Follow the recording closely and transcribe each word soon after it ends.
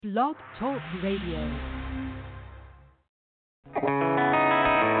Blog Talk Radio.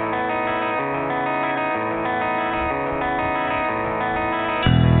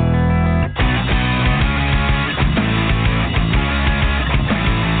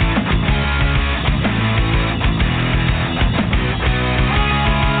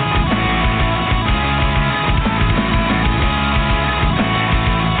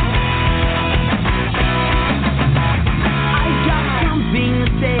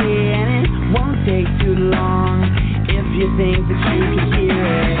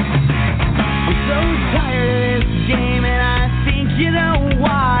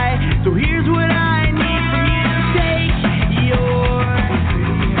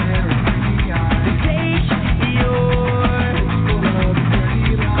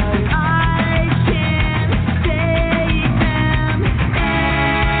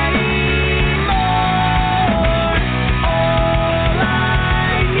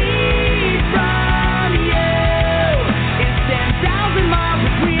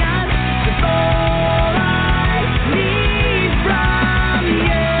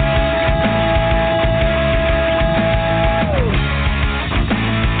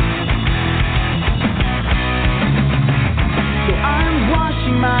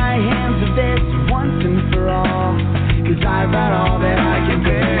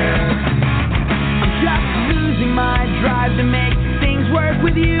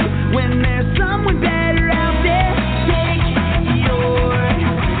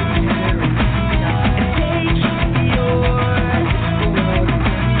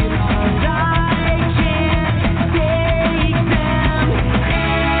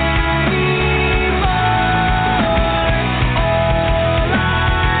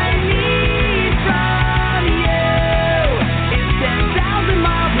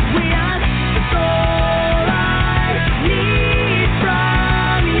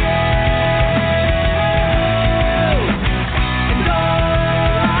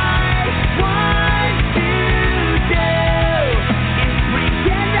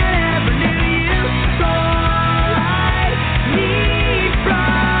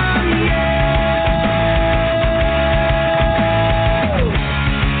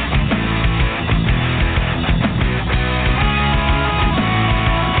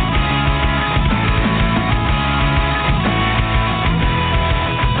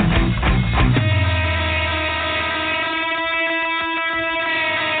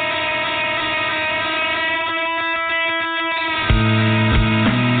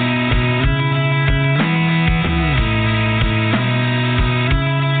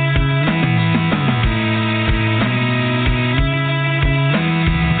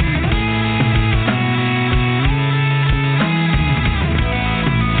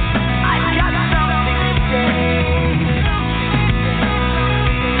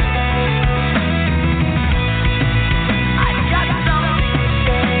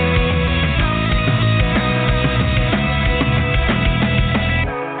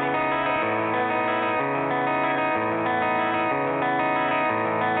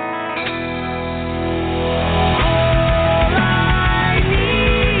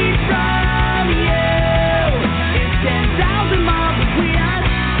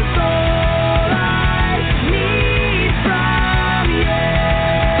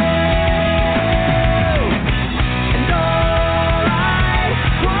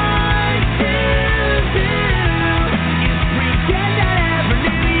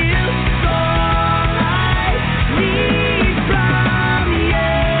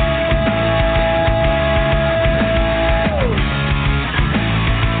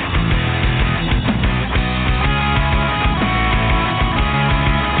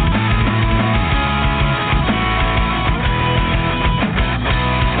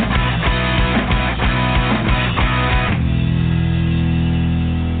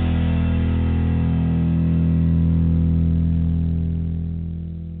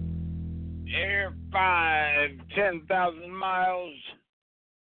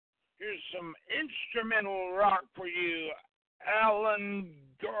 Instrumental rock for you, Alan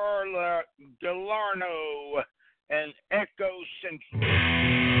Delarno and Echo Central.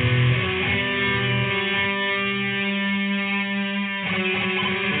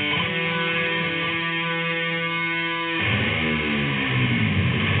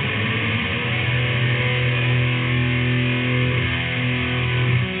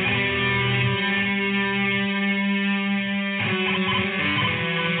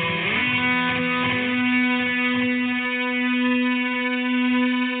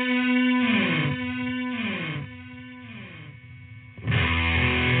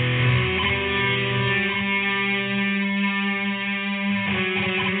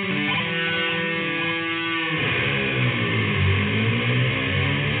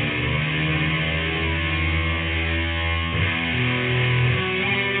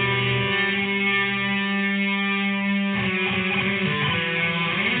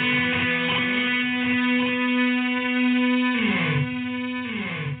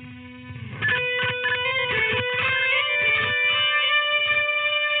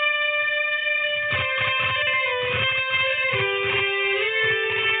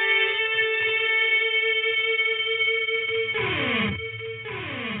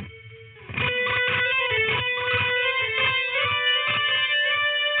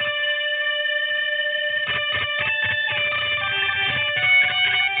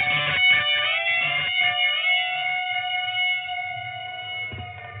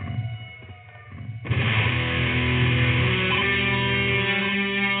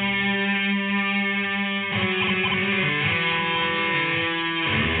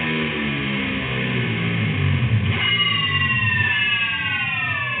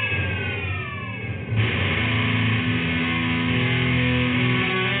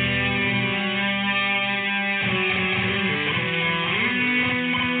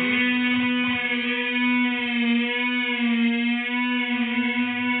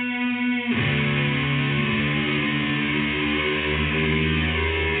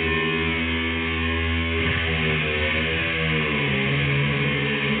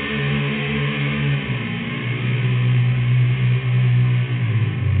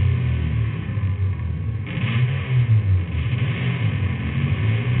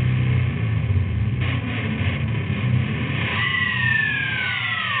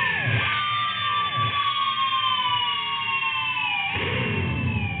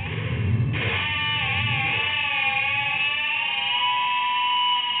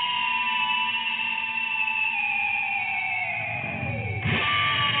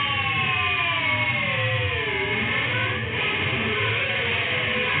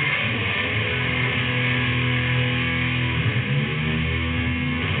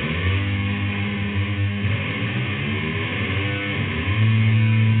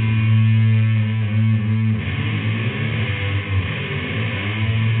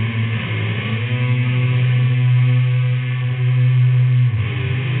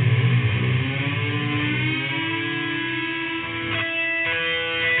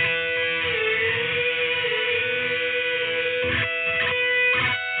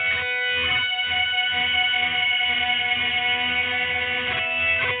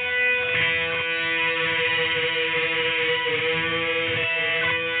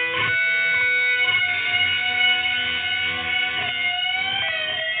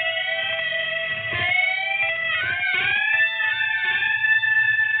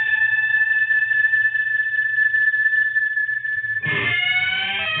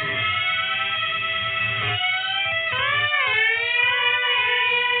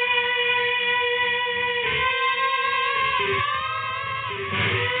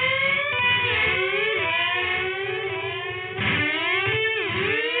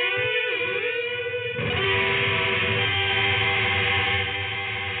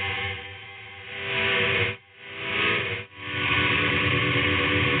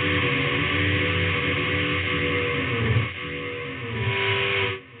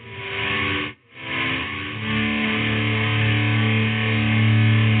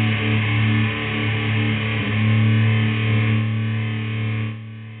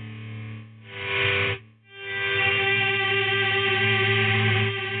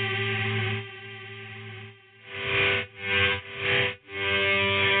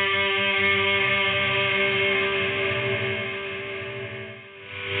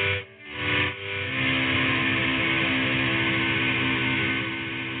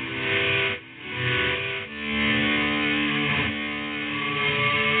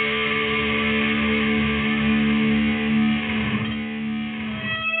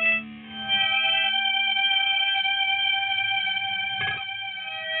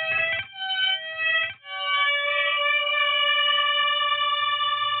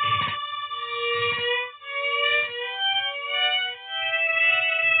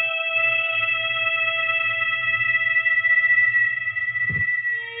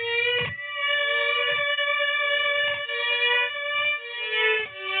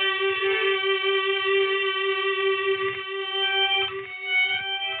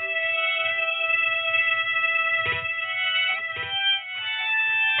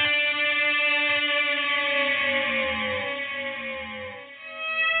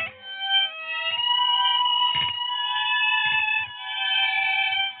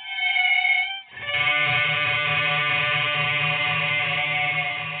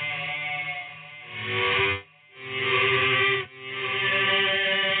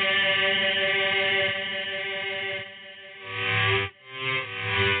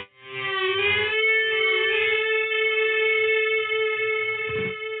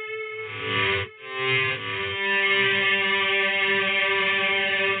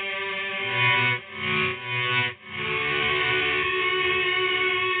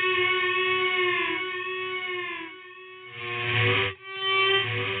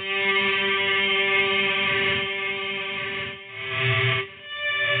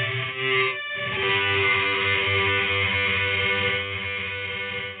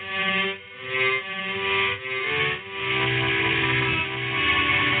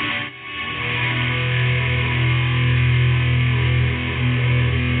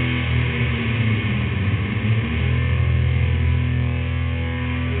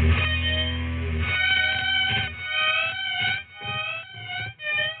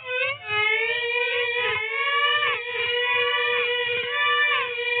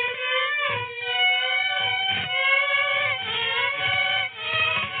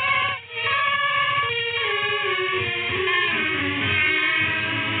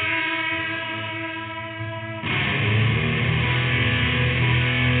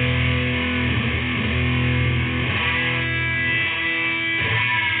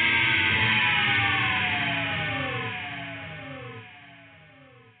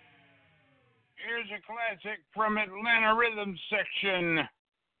 Here's a classic from Atlanta Rhythm Section.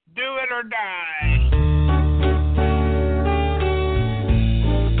 Do It or Die.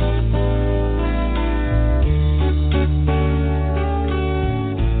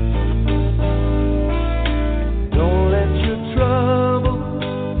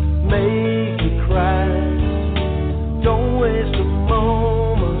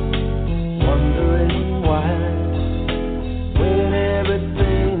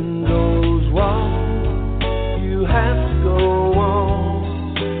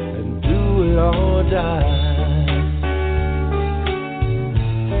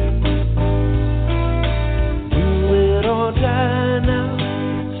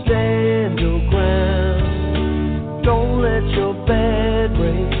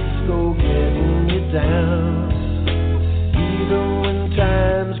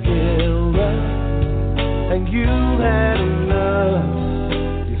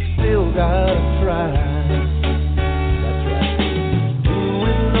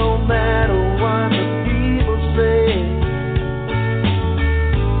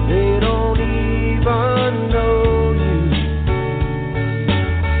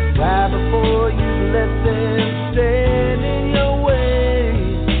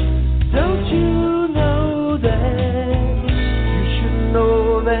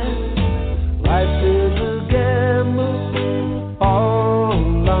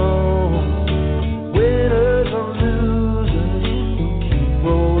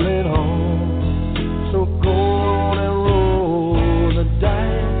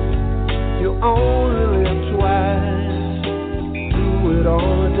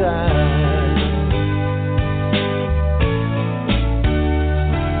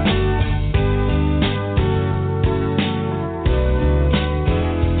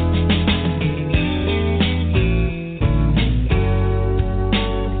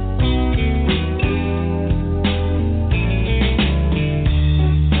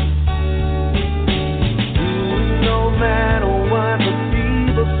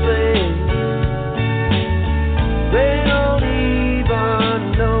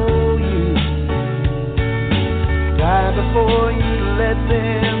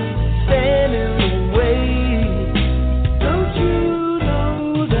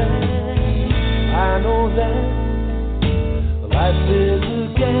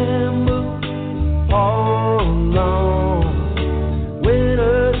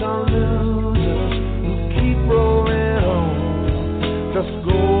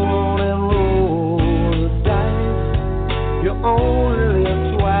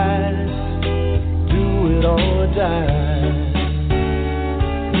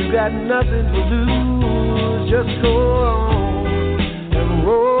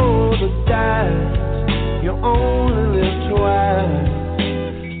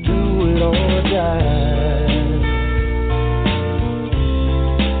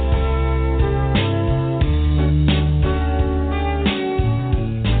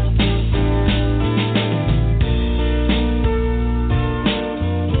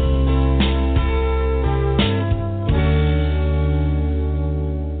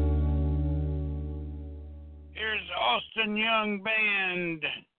 Young band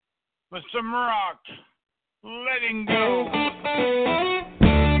with some rock, letting go.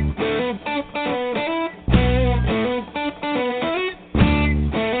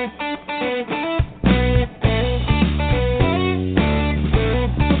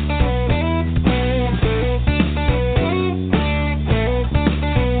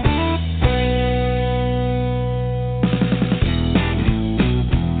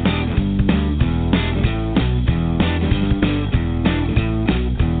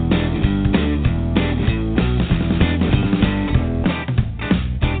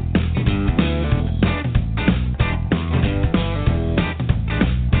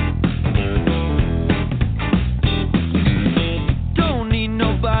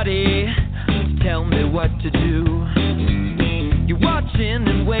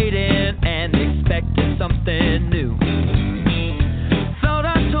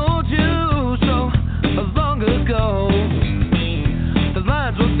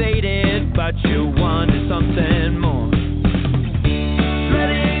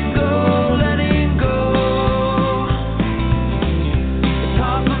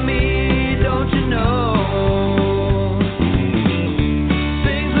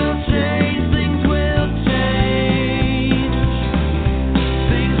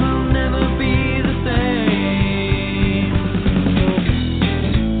 Things will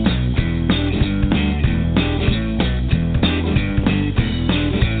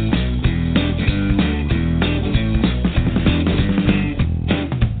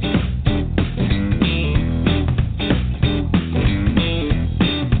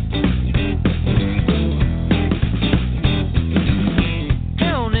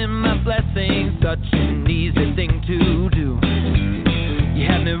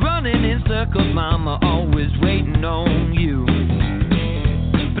circle, mama, always waiting on you.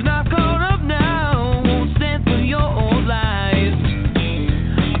 But I've caught up now, won't stand for your old lies.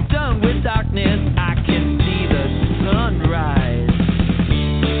 I'm done with darkness, I can see the sunrise.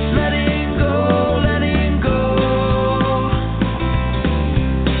 Letting go, letting go.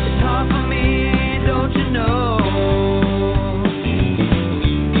 It's hard for me, don't you know?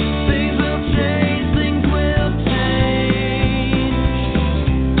 Things will change, things will change.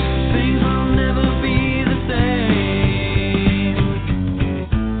 Things will never be the same.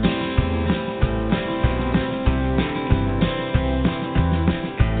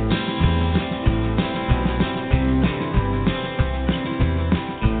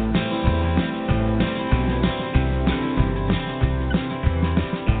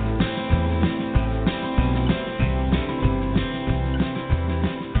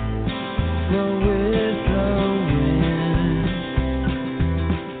 Flow with the wind.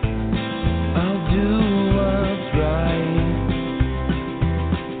 I'll do what's right.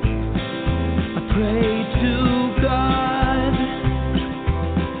 I pray to God.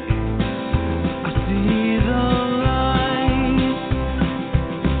 I see the light.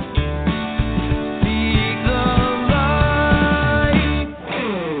 Seek the light.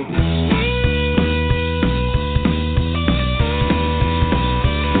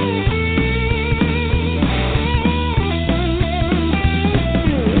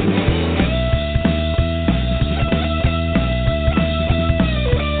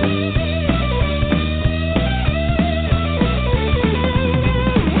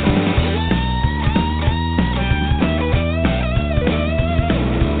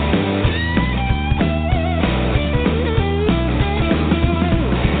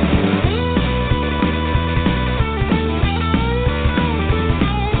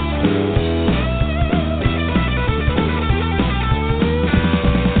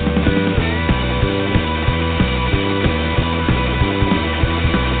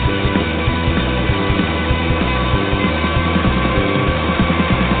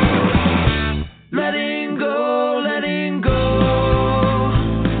 Letting go, letting go.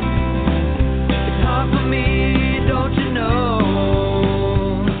 It's hard for me, don't you know?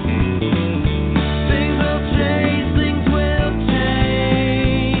 Things will change, things will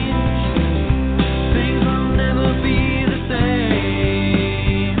change. Things will never be the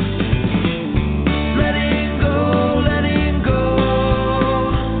same. Letting go, letting go.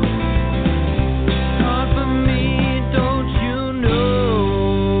 It's hard for me, don't you know?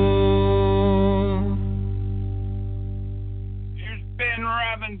 Here's Ben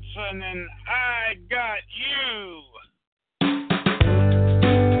Robinson and I Got You.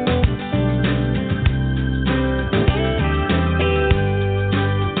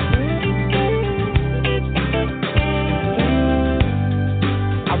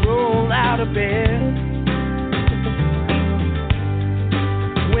 I roll out of bed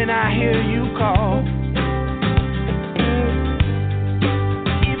when I hear you call.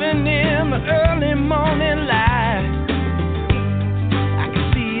 Even in the early morning light, I can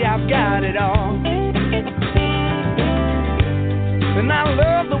see I've got it all. And I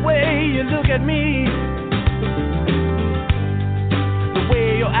love the way you look at me, the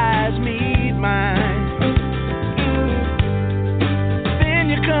way your eyes meet mine. Then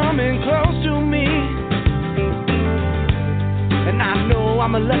you're coming close to me, and I know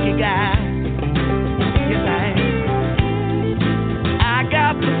I'm a lucky guy. Yes, I am. I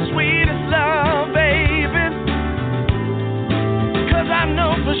got the sweetest love, baby, 'cause I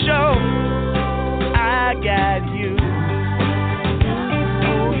know for sure I got you.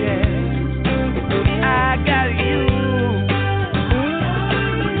 Oh yeah, I got you.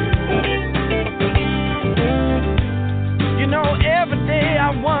 You know, every day I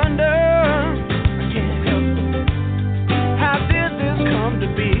wonder, I can't help it, how did this come to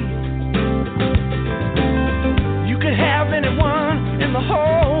be? You could have anyone in the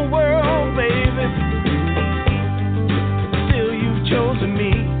whole world, baby, still you've chosen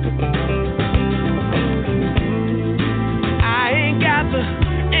me.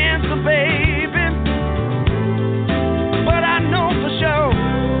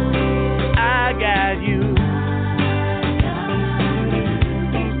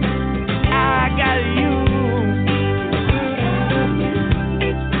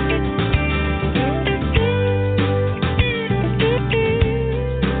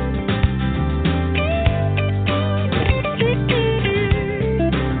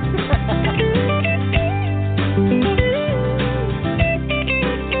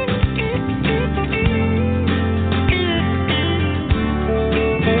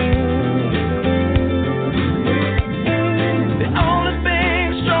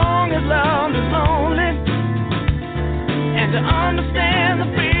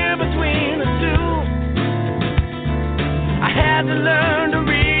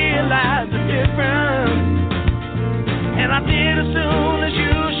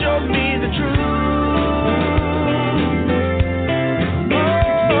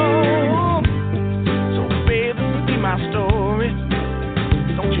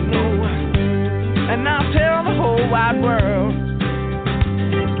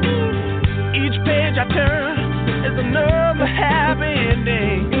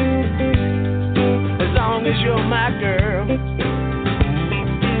 you're my girl.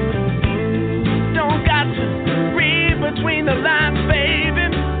 Don't got to read between the lines, baby,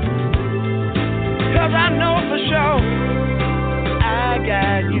 'cause I know for sure I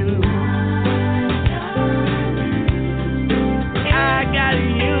got you. I got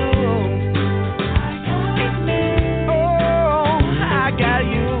you. Oh, I got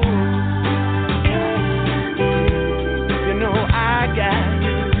you. You know I got you.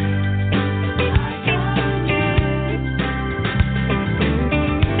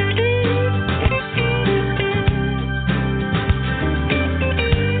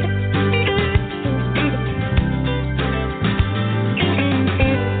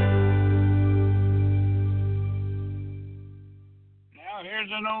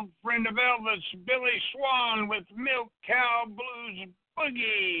 Here's an old friend of Elvis, Billy Swan, with Milk Cow Blues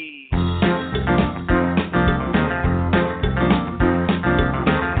Boogie.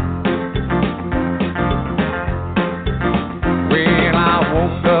 Well, I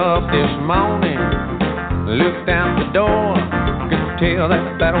woke up this morning, looked out the door, could tell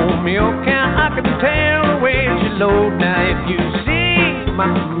that old milk cow, I could tell the way she load. Now if you see my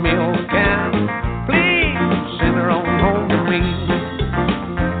milk cow, please send her on home to me.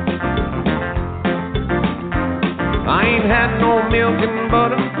 I ain't had no milk and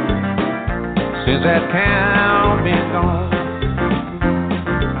butter since that cow been gone.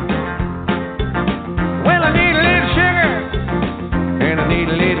 Well, I need a little sugar and I need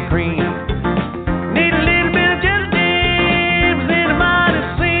a little cream. Need a little bit of gelatin. Does anybody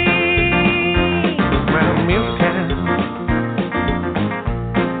see my milk cow?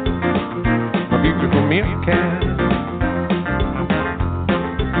 My beautiful milk cow.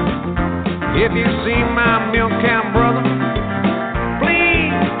 If you see my milk cow, brother,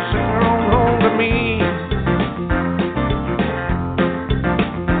 please send her on home to me.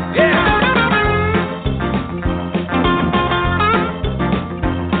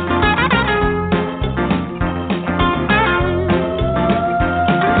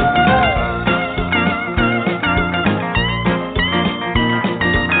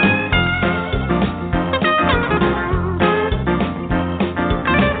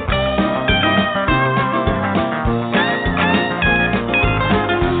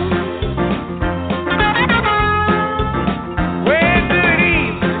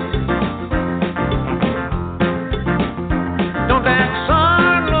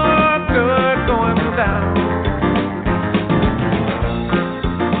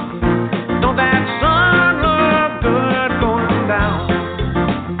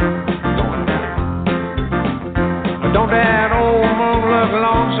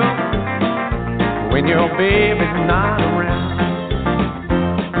 When your baby's not around.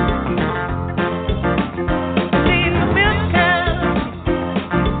 Need the milk cow.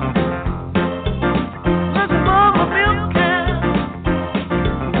 Looking for my milk cow.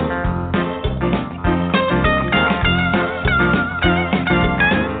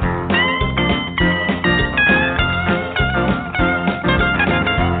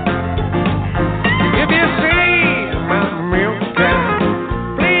 If you see my milk cow,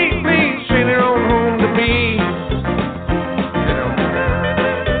 please send her on home to me.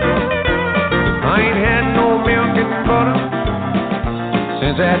 I ain't had no milk and butter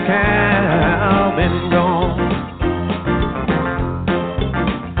since that cow been gone.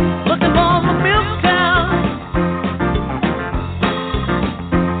 Looking for my milk cow.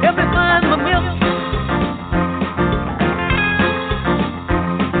 Help me find my milk cow.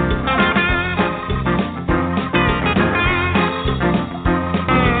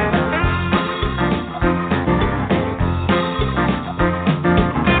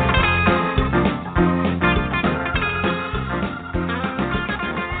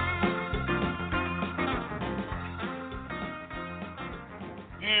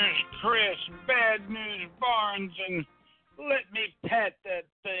 Here's Chris, Bad News Barnes, and Let Me Pat That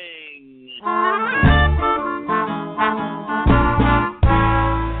Thing.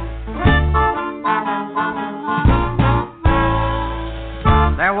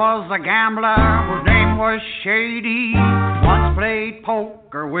 There was a gambler whose name was Shady. Once played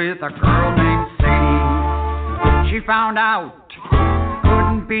poker with a girl named Sadie. She found out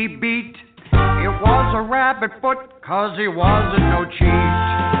couldn't be beat. It was a rabbit foot, 'cause he wasn't no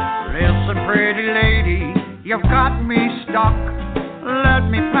cheat. Listen, pretty lady, you've got me stuck. Let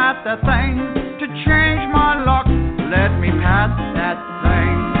me pat that thing to change my luck. Let me pat that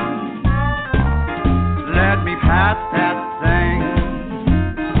thing. Let me pat that thing.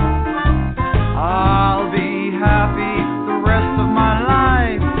 I'll be happy the rest of my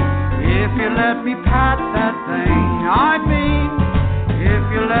life if you let me pat that thing. I mean, if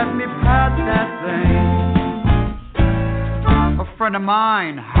you let me pat that thing. friend of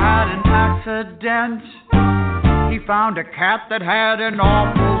mine had an accident. He found a cat that had an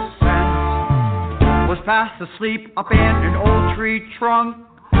awful scent. Was fast asleep up in an old tree trunk.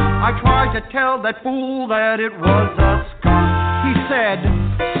 I tried to tell that fool that it was a skunk. He said,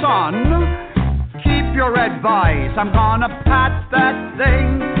 son, keep your advice. I'm gonna pat that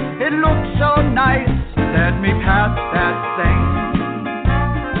thing. It looks so nice. Let me pat that thing.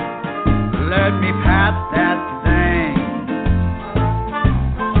 Let me pat that thing.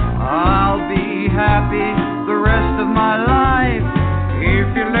 I'll be happy the rest of my life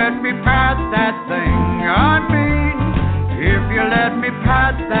if you let me pat that thing. I mean, if you let me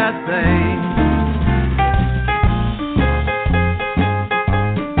pat that thing.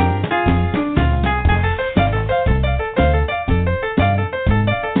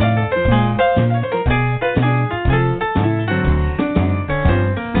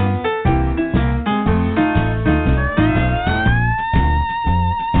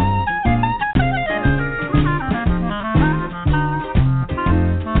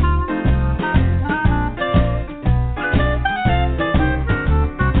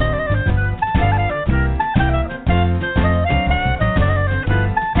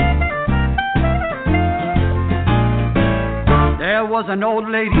 Was an old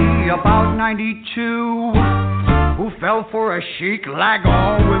lady about 92 who fell for a chic like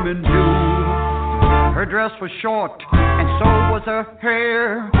all women do. Her dress was short and so was her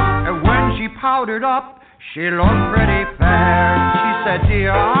hair, and when she powdered up she looked pretty fair. She said,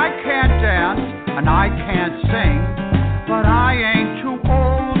 dear, I can't dance and I can't sing, but I ain't too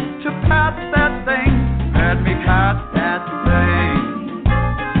old to pat that thing. Let me pat that thing.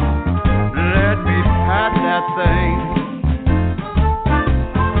 Let me pat that thing.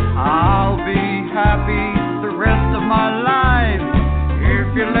 I'll be happy the rest of my life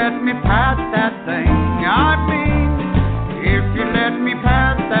if you let me pat that thing. I mean, if you let me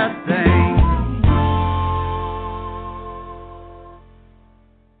pat that thing.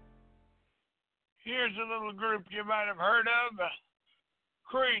 Here's a little group you might have heard of.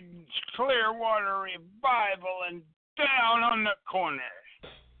 Creedence Clearwater Revival and Down on the Corner.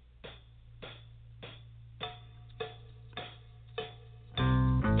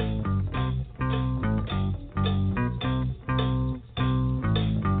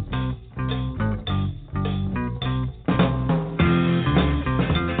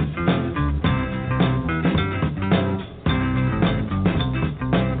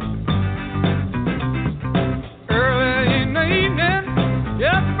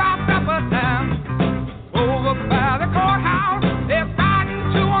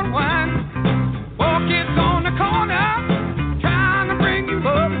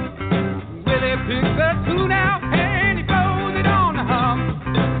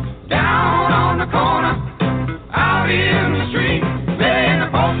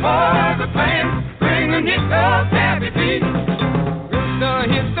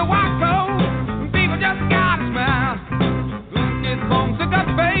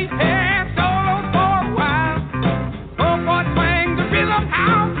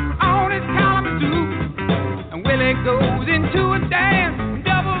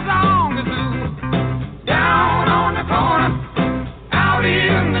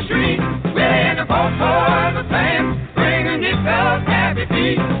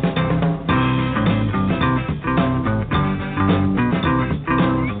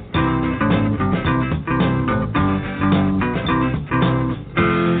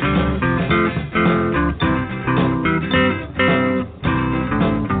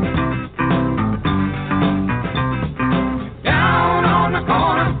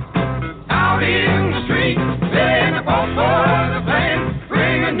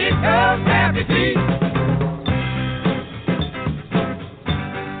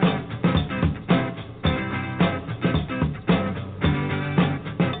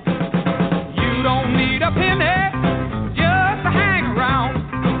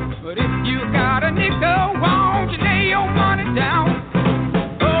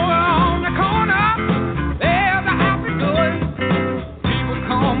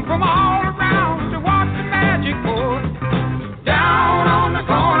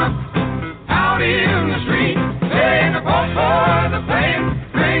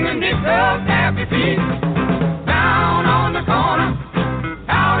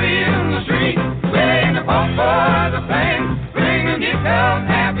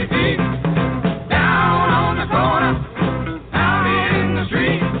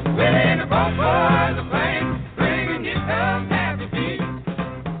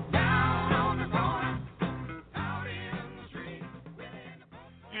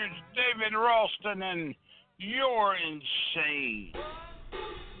 You're insane.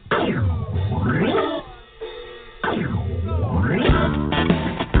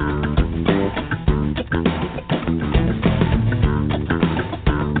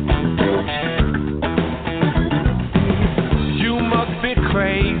 You must be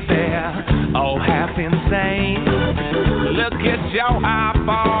crazy, oh half insane. Look at your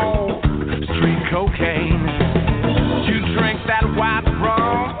eyeball, street cocaine. You drink that white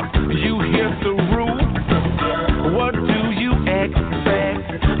rum, you hit the roof. What do you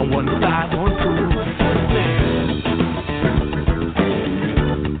expect? One side, one proof.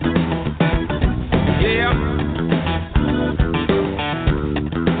 Yeah.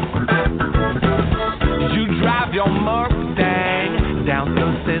 You drive your Mustang down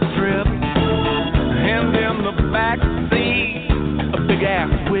Sunset Strip, and in the back seat, a big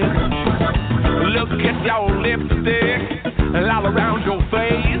ass whip. Look at your lipstick all around your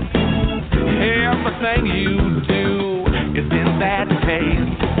face. Everything you do is in that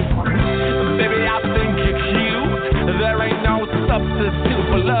taste. Baby, I think you're cute. There ain't no substitute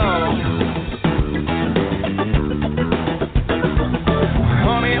for love.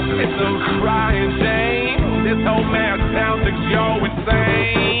 Honey, it's a crying shame. This whole man town thinks you're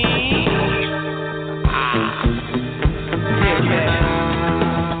insane. Yeah.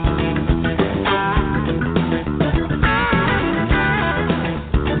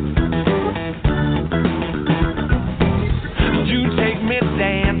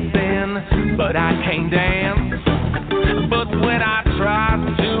 But I can't dance. But when I try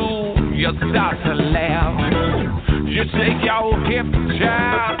to, you start to laugh. You shake your hips,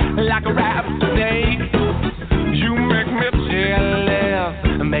 child, like a rattlesnake. You make me jealous,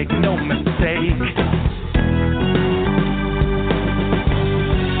 make no mistake.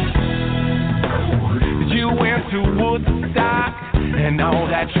 You went to Woodstock and all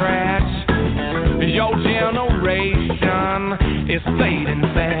that trash. Your generation is fading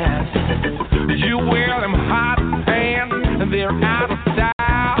fast. You wear them hot pants, they're out of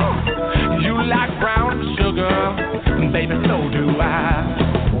style. You like brown sugar, baby, so do I.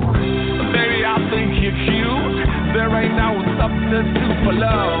 Baby, I think you're cute. There ain't no substitute for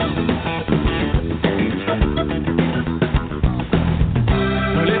love.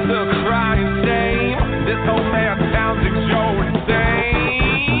 But it's a crying shame. This whole man town thinks you're insane.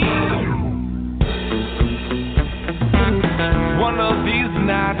 One of these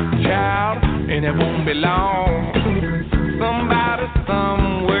nights, child, and it won't be long. Somebody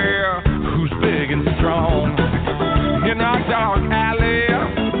somewhere who's big and strong. In our dark alley,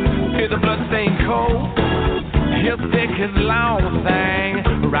 hear the bloodstained coat. He'll stick his long thing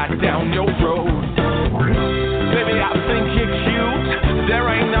right down your throat. Baby, I think you're cute. There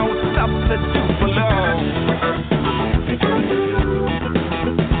ain't no substitute for love.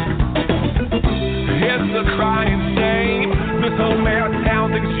 It's a crying shame. This whole man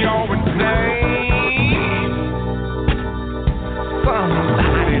town thinks you're insane.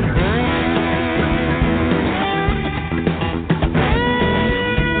 Somebody.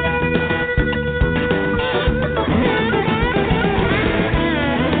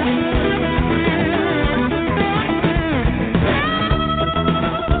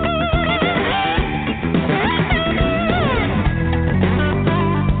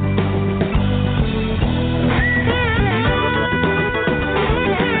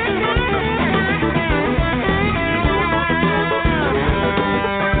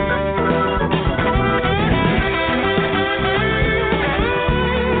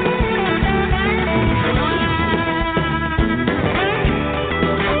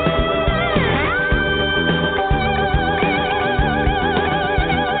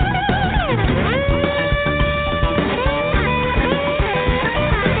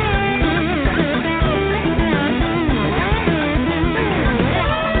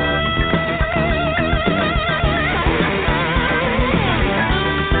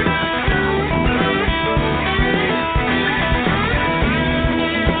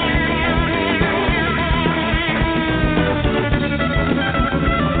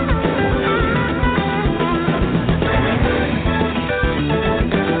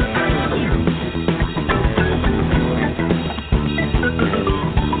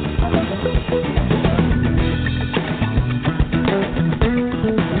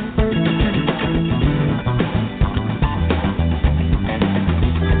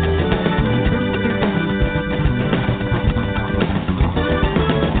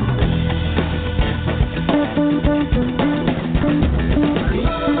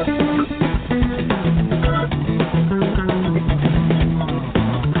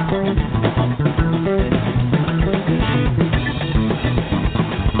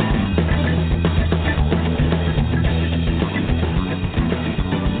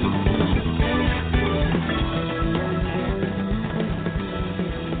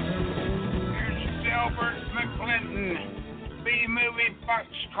 B-movie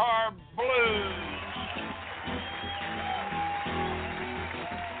Boxcar Blues.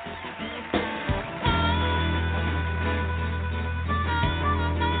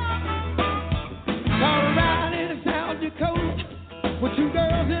 Colorado in South Dakota with two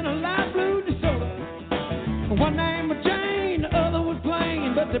girls in a light blue DeSoto. One name was Jane, the other was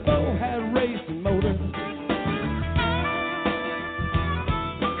Plain, but they both had racing motors.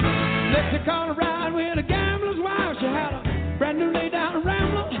 Next to Colorado with a gambler's wife, she had a brand new lay down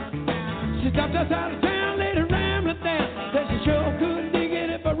Rambler. She stopped us out of town, laid a Rambler down. Said she sure couldn't dig it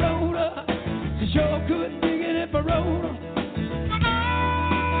if I rode her. She sure couldn't dig it if I rode her.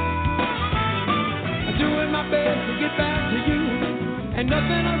 I'm doing my best to get back to you. Ain't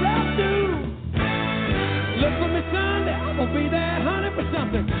nothing I'd rather do. Look for me Sunday, I'm gonna be there, honey, for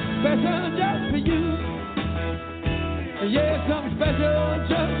something special just for you. Yeah, something special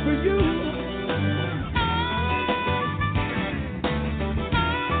just for you.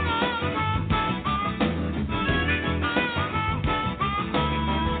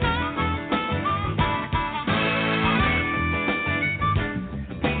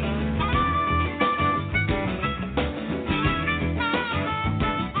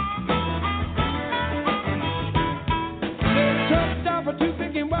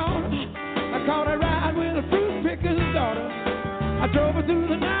 I drove her through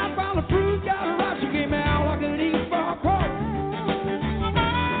the night while the fruit got her ripe. She gave me all I could eat for a quarter.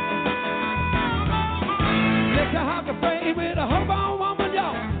 Next I hopped a freight with a hobo woman,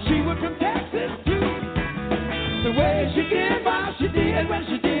 y'all. She was from Texas too. The way she did what she did when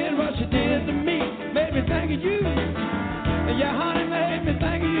she did what she did to me made me think of you. Yeah, honey, made me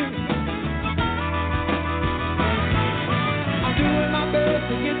think of you. I'm doing my best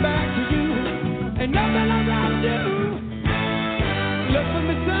to get back to you. Ain't nothing I'd rather do. Look for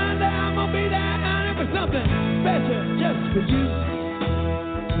me Sunday, I'm gonna be there, honey, for something special just for you.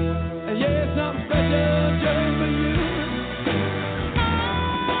 Yeah, something special just for you.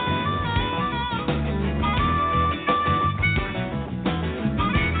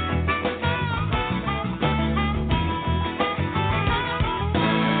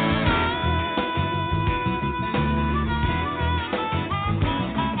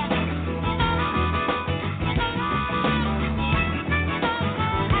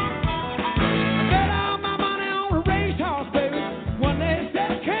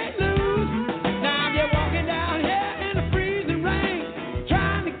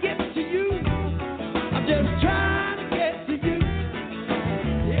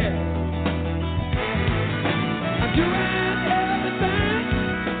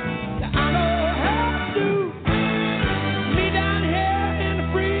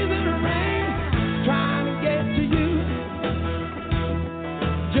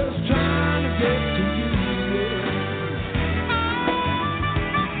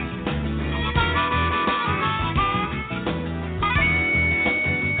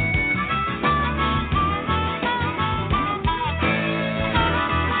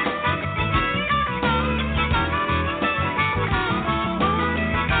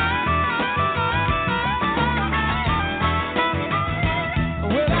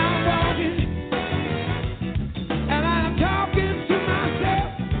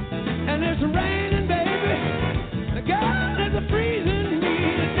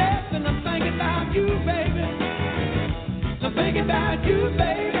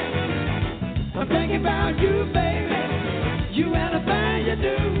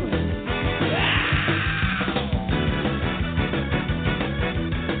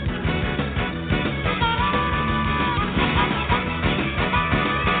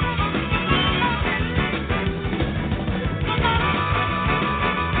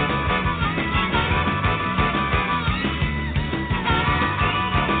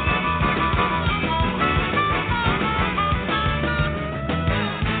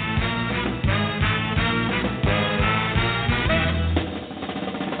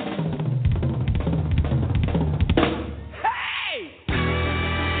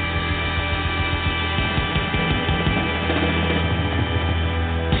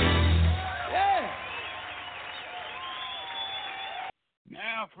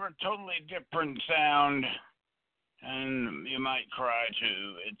 Totally different sound, and you might cry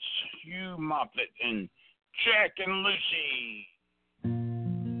too. It's Hugh Moffat and Jack and Lucy.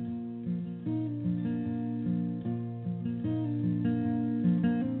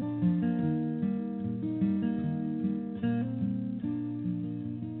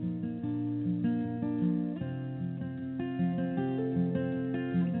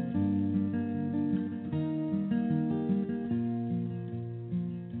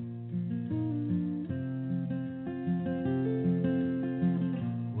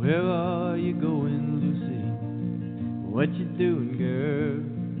 Where are you going, Lucy? What you doing, girl?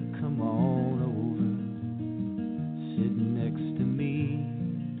 Come on over, sitting next to me.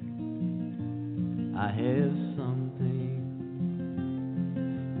 I have something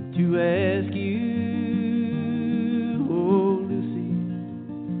to ask you. Oh, Lucy,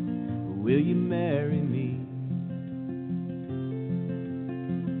 will you marry me?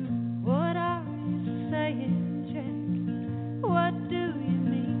 What are you saying, Jack? What do you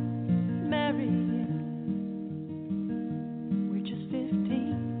mean, marrying? We're just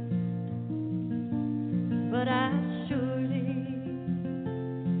 15, but I surely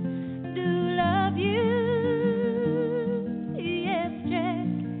do love you. Yes, Jack,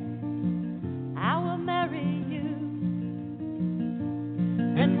 I will marry you,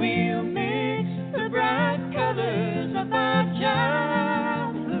 and we'll mix the bright colors of our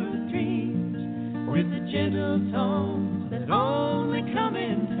childhood dreams with the gentle tones that only come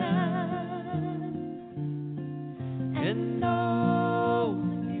in time, and all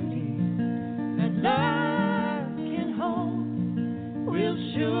the beauty that life can hold will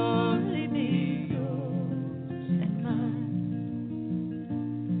surely be yours and mine.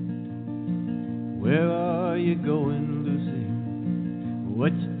 Where are you going, Lucy?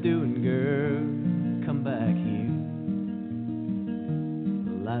 What you doing, girl? Come back here.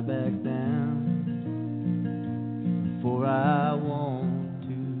 Lie back down, for I want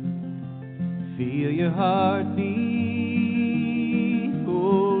to feel your heartbeat.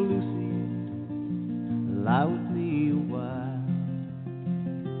 Oh, Lucy, lie with me a while.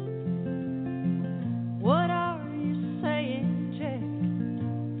 What are you saying, Jack?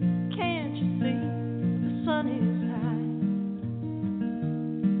 Can't you see the sun is high?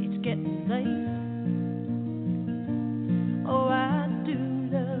 It's getting late. Oh, I do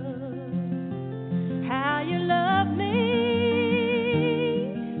love how you love me,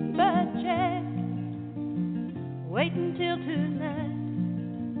 but Jack, wait until tonight,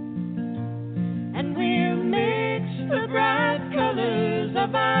 and we'll mix the bright colors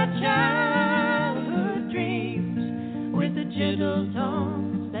of our childhood dreams with the gentle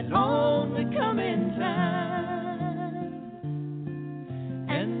tones that only come in time,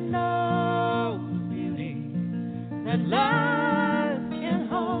 and all the beauty that life can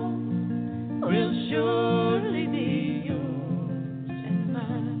hold will surely be yours and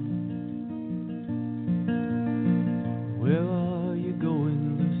mine. Where are you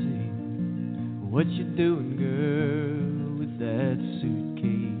going, Lucy? What you doing, girl, with that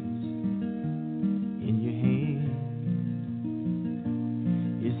suitcase in your hand?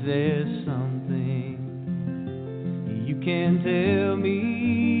 Is there something you can tell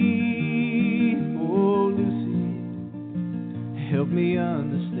me? Oh, Lucy, help me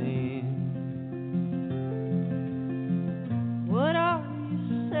understand. What are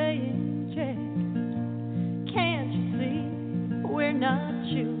you saying, Jack? Can't you see we're not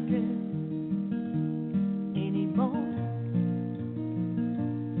children anymore?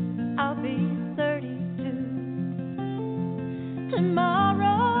 I'll be 32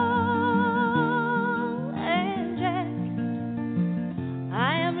 tomorrow, and Jack,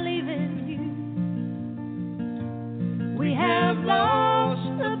 I am leaving you. We have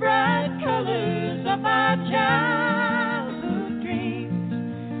lost the bright colors of our childhood dreams,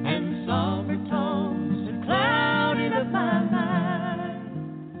 and somber tones have clouded up my mind,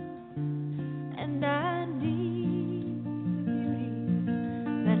 and I need the beauty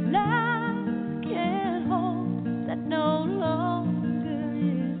that life can hold, that no longer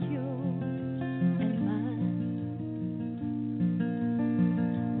is yours and mine.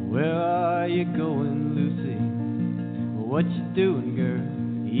 Where are you going, Lucy? What you doing, girl?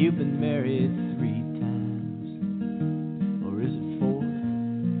 You've been married 3 times, or is it 4?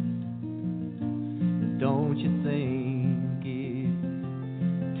 Don't you think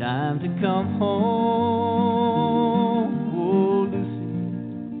it's time to come home? Oh, Lucy,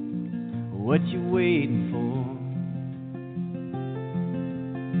 what you waiting for?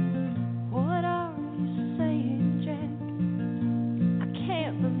 What are you saying, Jack? I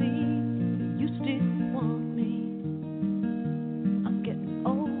can't believe you still want me. I'm getting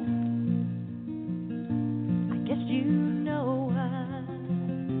old. I guess you know I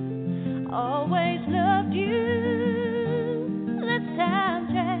always loved you. This time,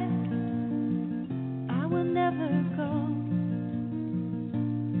 Jack, I will never go.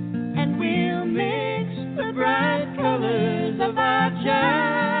 And we'll mix the bright colors of our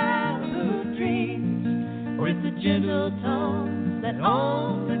childhood dreams with the gentle tones that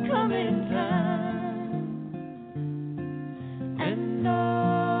only come in time, and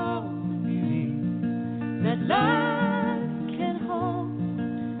all the beauty that life can hold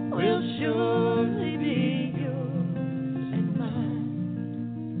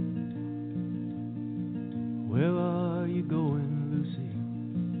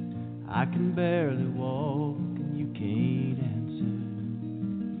I can barely walk and you can't answer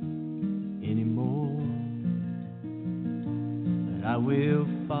anymore. But I will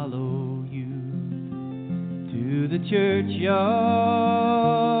follow you to the churchyard,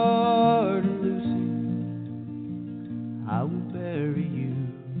 Lucy. I will bury you.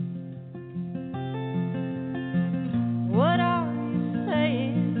 What are you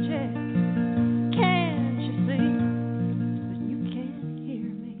saying, Jack? Can't you see? But you can't hear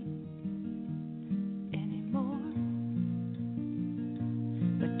me anymore.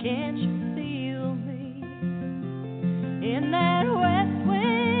 But can't you feel me in that west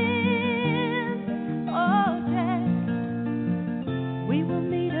wind? Oh, Jack, we will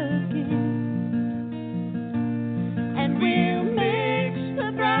meet again, and we'll mix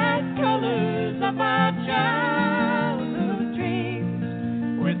the bright colors of our childhood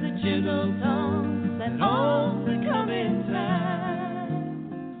dreams with the gentle tones that only come in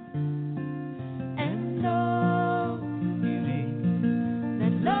time, and all the beauty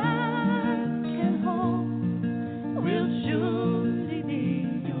that life can hold will surely be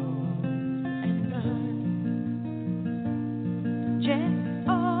yours and mine. Jack,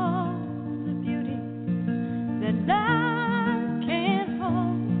 all the beauty that life can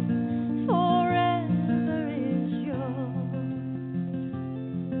hold forever is yours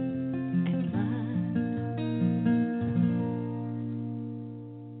and mine.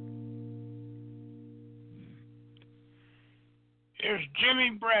 Here's Jimmy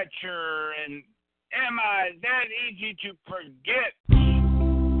Bratcher and Am I That Easy to Forget?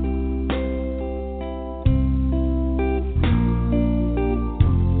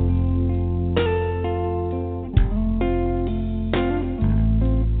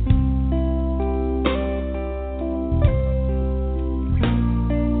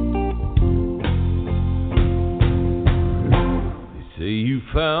 They say you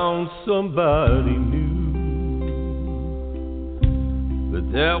found somebody new, but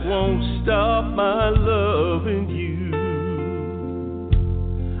that won't stop my loving you.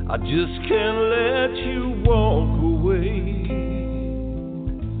 I just can't let you walk away.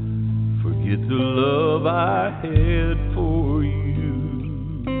 Forget the love I had for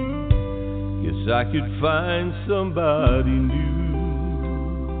you. Guess I could find somebody new,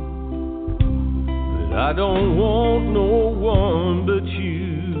 but I don't want no one but you.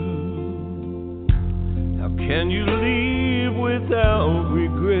 How can you leave without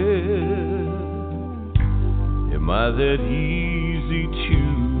regret? Am I that easy to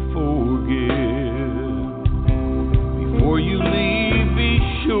forget? Before you leave, be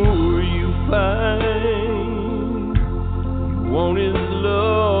sure you find you want his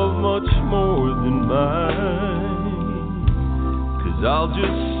love much more than mine. 'Cause I'll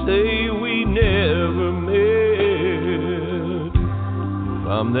just say we never met if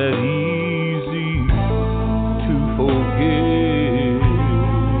I'm that easy to forget.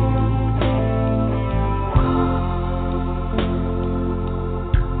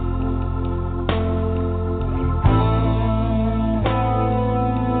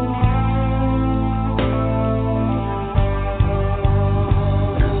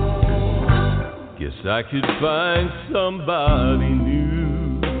 Guess I could find somebody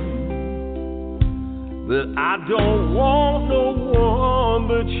new, but I don't want no one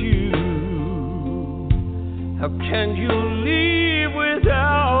but you. How can you leave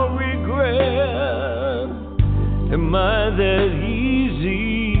without regret? Am I that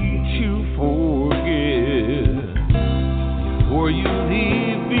easy to forget? Before you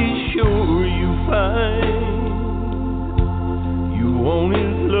leave, be sure you find you want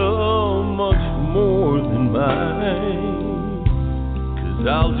his love much more than mine. 'Cause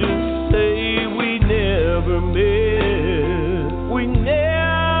I'll just say we never met. We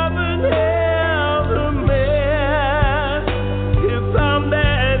never met. If I'm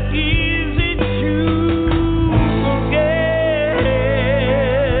that easy to forget.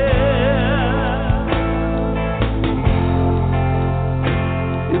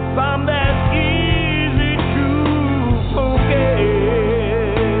 If I'm that easy to forget.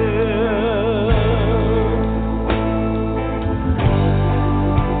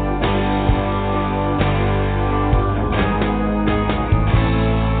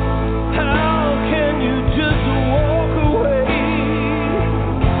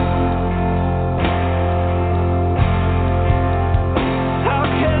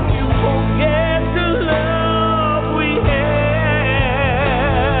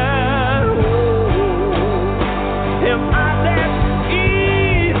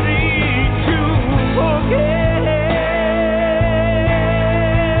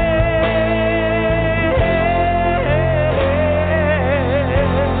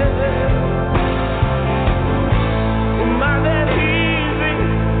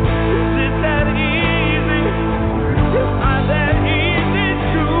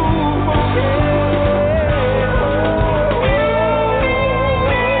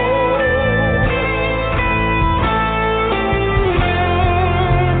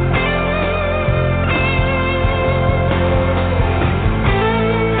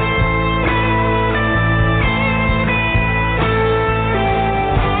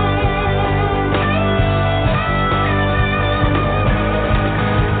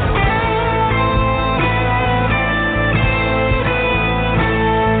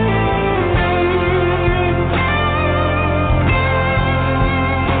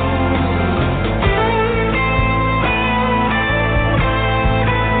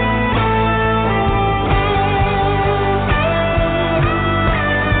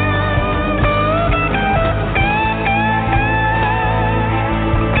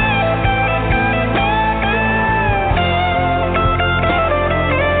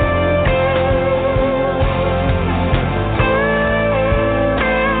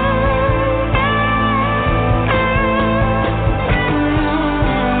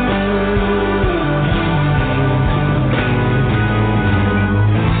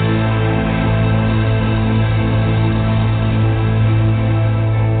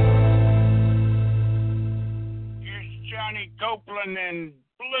 and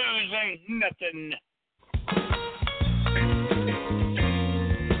blues ain't nothing.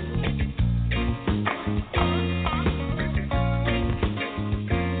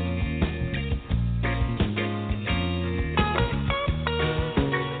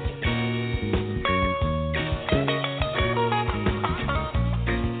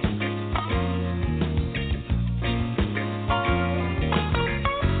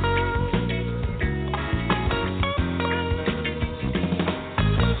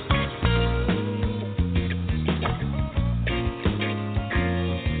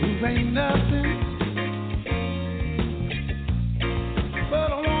 Ain't nothing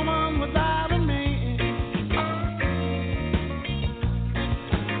but a woman without a man.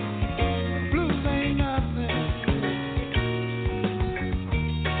 Blues ain't nothing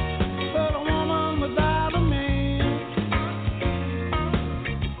but a woman without a man.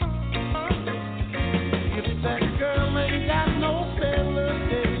 If that girl ain't got no fella,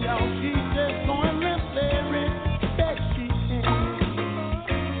 then y'all, she's just going to very best she can.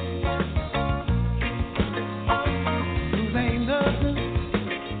 Ain't nothing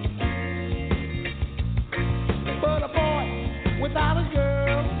but a boy without a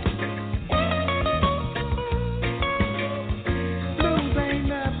girl. Blues ain't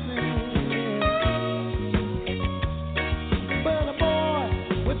nothing but a boy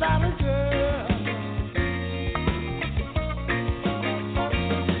without a girl.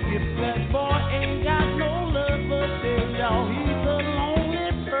 If that boy ain't got no lover, then y'all, he's the lonely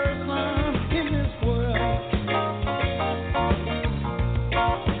person in this world.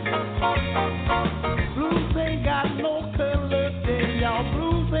 Blues ain't got no color, then y'all.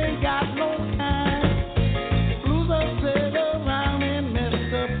 Blues ain't got no kind. Blues are set around and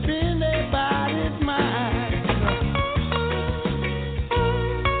messed up anybody's mind.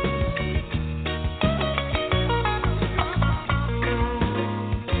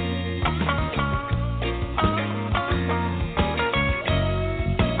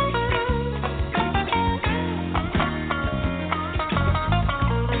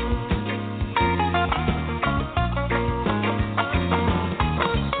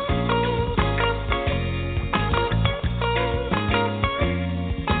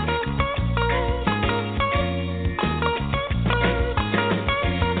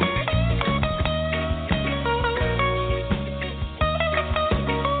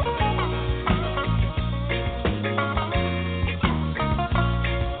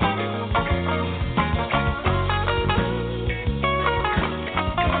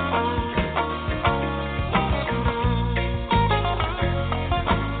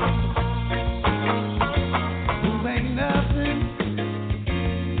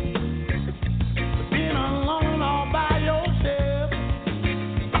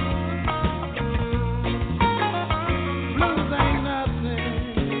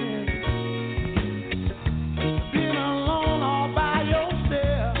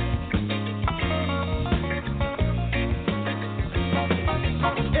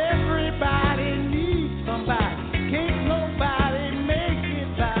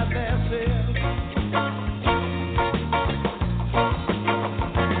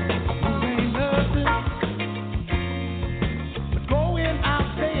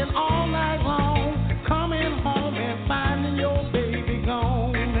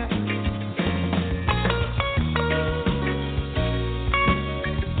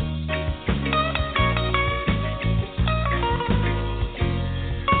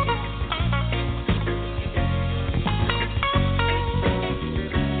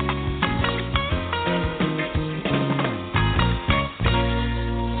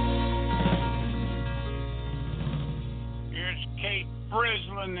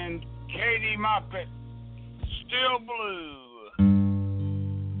 And Katie Moffett, Still Blue.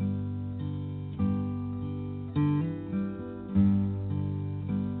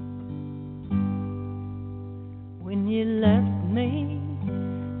 When you left me,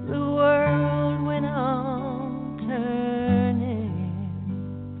 the world went on turning.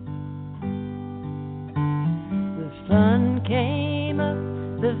 The sun came up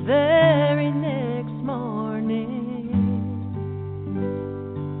the very next morning.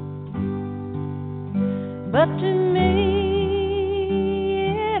 But to me,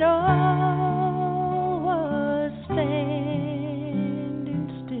 it all was standing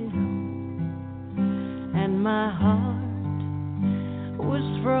still, and my heart was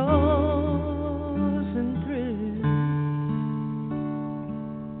frozen through.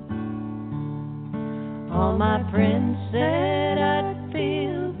 All my friends said I'd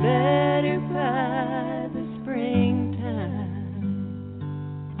feel better by the springtime,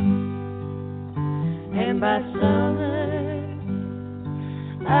 and by summer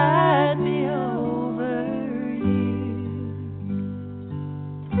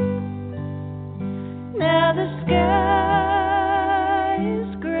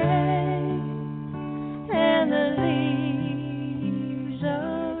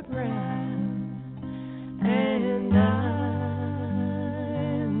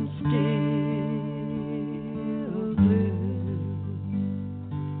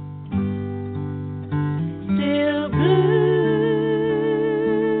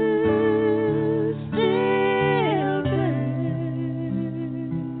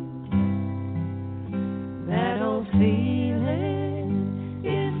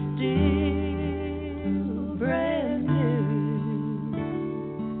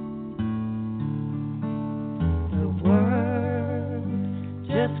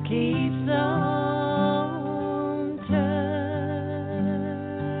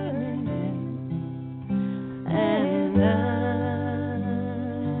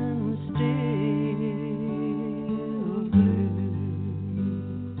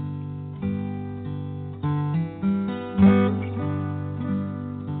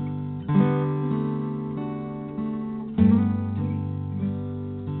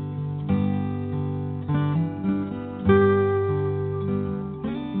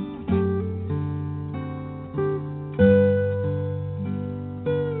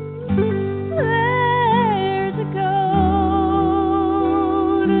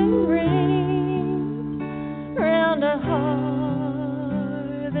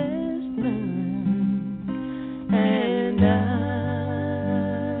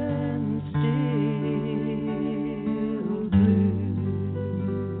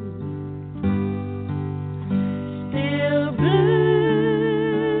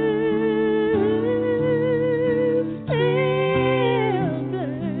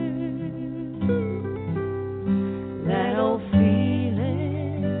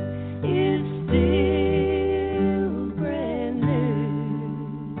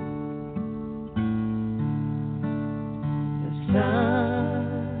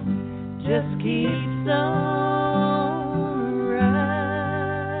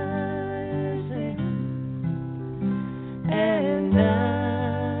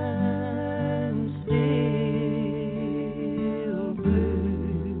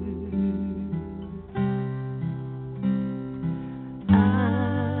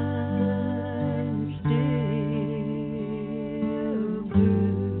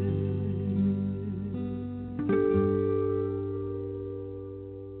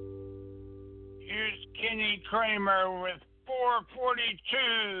Kramer with 442.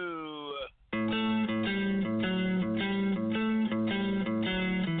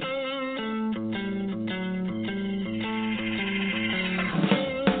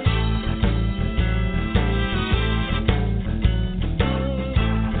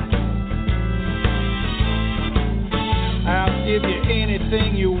 I'll give you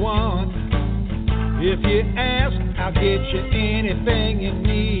anything you want. If you ask, I'll get you anything you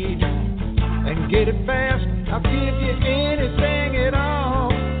need. And get it fast, I'll give you anything at all.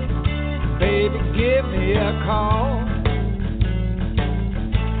 Baby, give me a call.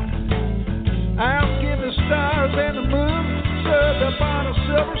 I'll give the stars and the moon served up on a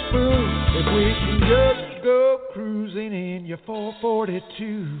silver spoon. If we can just go cruising in your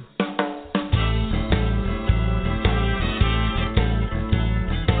 442.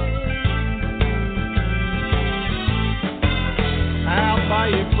 I'll buy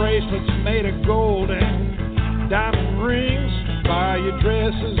you bracelets made of gold and diamond rings. Buy you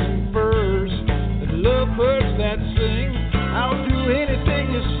dresses and furs and love birds that sing. I'll do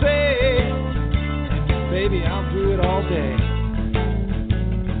anything you say, and baby, I'll do it all day.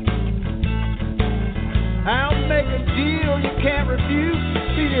 I'll make a deal you can't refuse.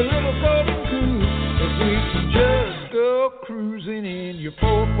 Be your little golden goose. If we can just go cruising in your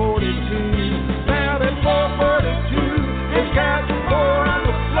 442. Now that 442 has got four on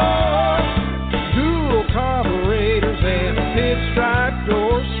the floor, dual carburetors and pinstripe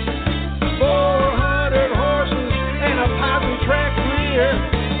doors, 400 horses and a posse track rear.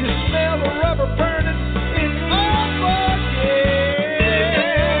 You smell the rubber burning in all four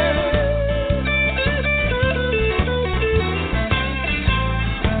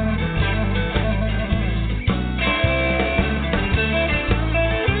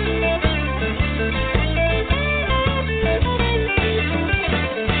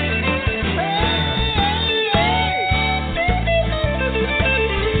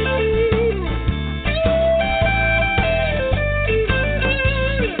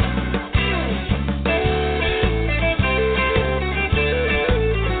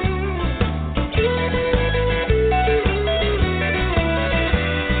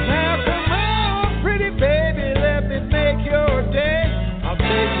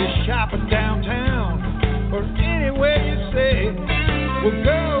shopping downtown or anywhere you say. We'll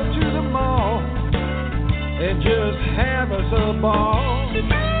go to the mall and just have us a ball.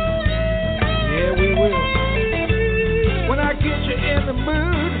 Yeah, we will. When I get you in the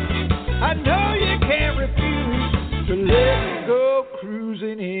mood, I know you can't refuse to let me go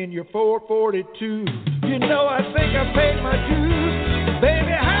cruising in your 442. You know I think I paid my dues.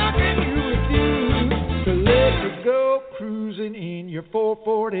 Baby, how can you refuse to let me go cruising in your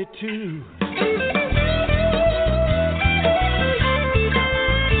 442?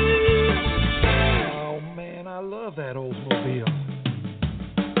 Oh man, I love that Oldsmobile.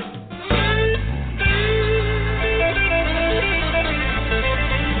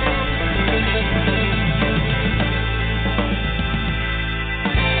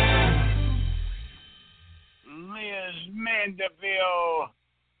 Liz Mandeville,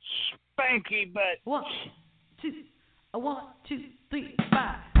 Spanky Butt. 1, 2, 1, 2, 3,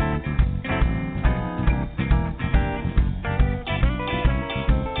 5.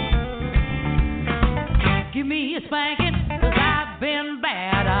 Give me a spanking, 'cause I've been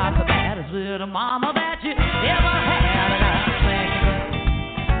bad. I'm the baddest little mama that you ever had.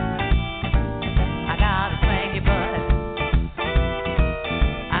 I got a spanky butt.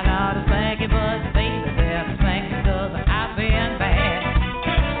 I got a spanky butt, baby. There's a spanky 'cause I've been bad.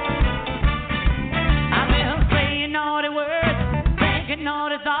 I've been saying naughty words, thinking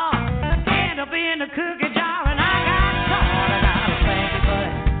naughty thoughts. End up in the cookie jar and I got caught. I got a spanky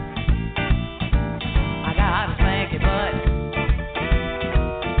butt. I got a spanky butt.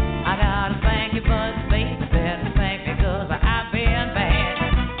 I got a spanky butt, baby. There's a spanky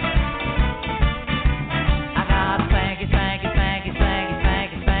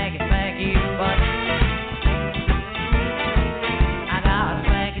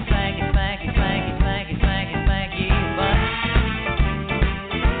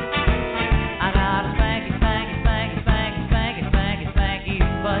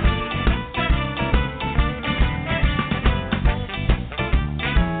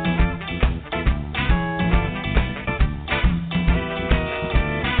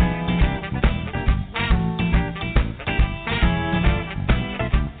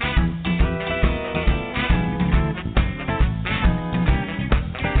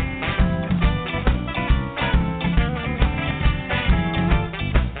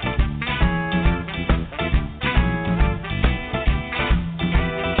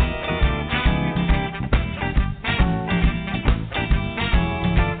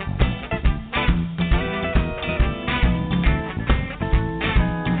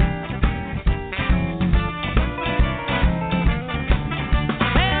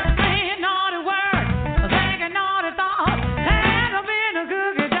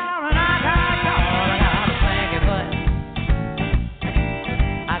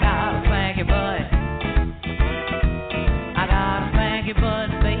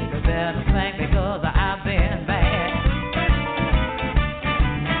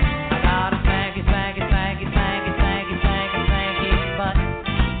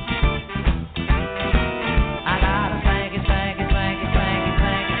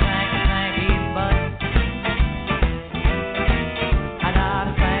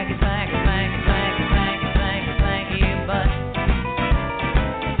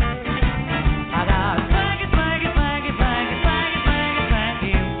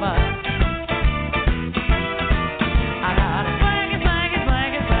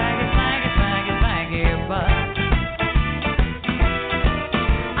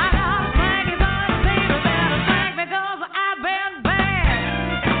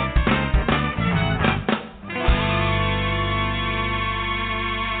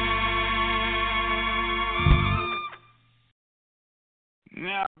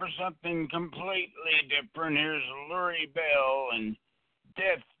now for something completely different. Here's Lurie Bell and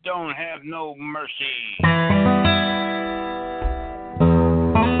Death Don't Have No Mercy.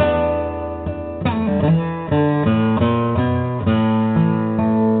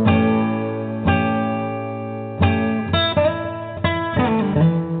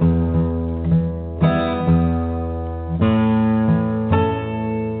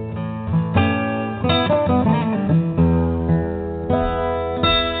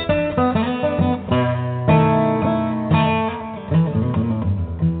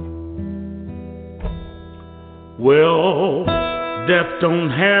 Well, death don't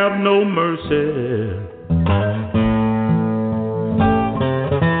have no mercy.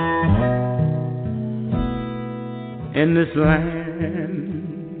 In this land.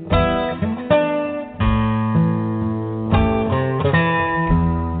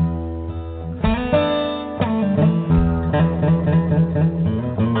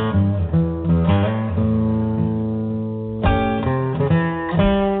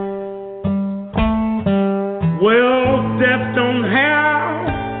 Well, death don't have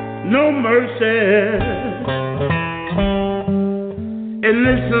no mercy in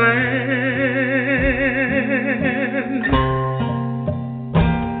this land.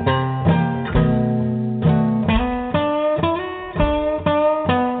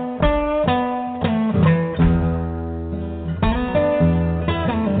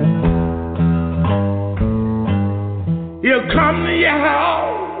 He'll come to your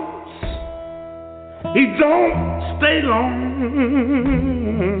house. He don't stay long.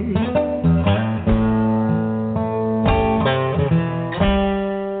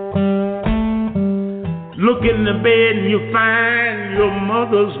 Look in the bed and you find your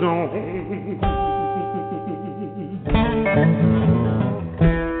mother's gone.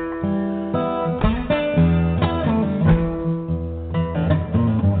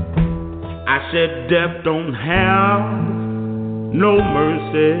 I said death don't have no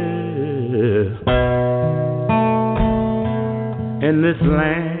mercy in this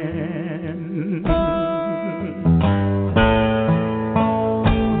land.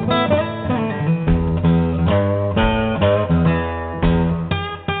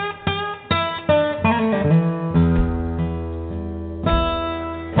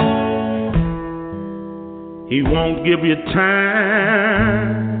 He won't give you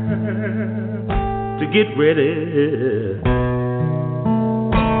time to get ready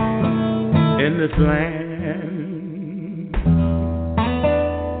in this land.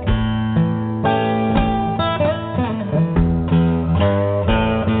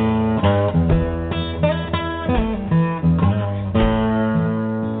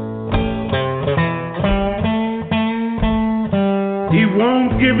 He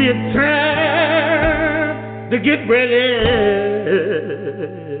won't give you time to get ready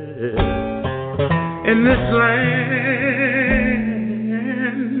in this land.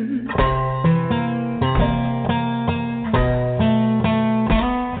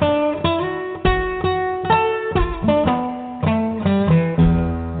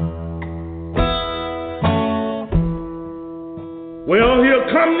 Well, he'll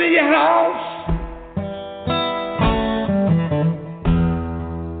come to your house.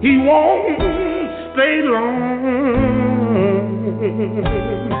 He won't stay long.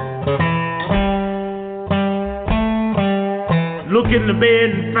 Look in the bed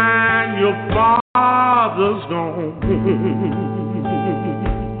and find your father's gone.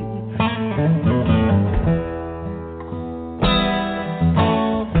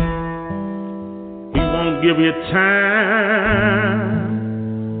 He won't give you time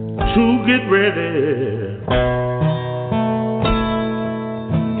to get ready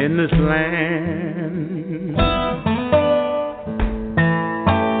in this land.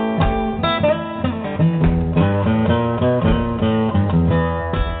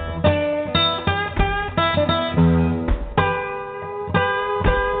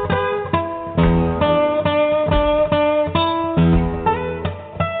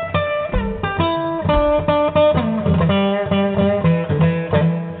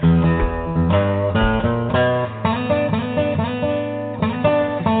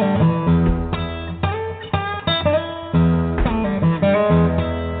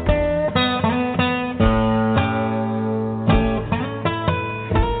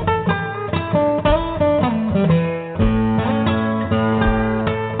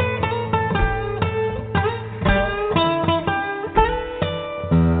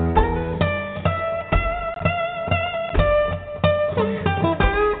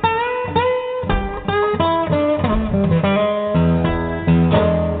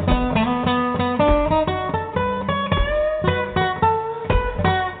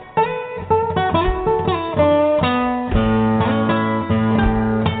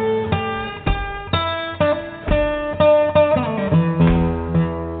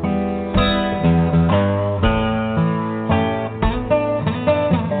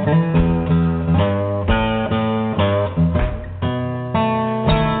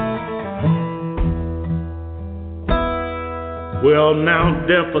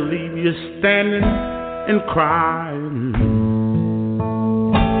 death will leave you standing and crying.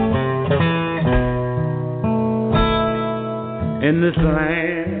 In this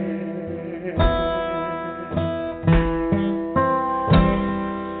land,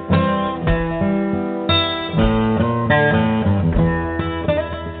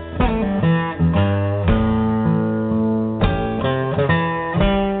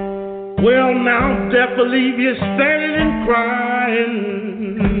 well, now death will leave you standing and crying.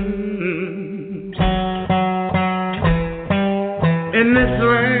 In this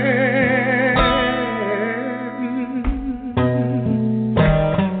land.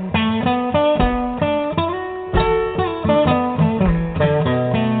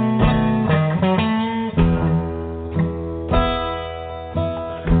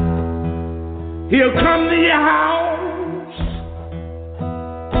 He'll come to your house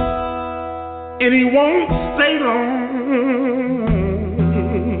and he won't stay long.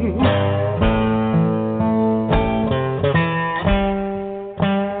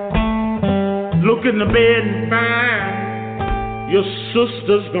 Look in the bed and find your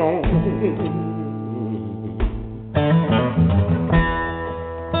sister's gone.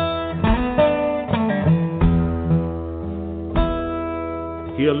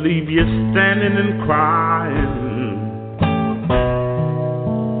 He'll leave you standing and crying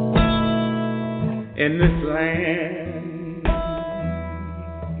in this land.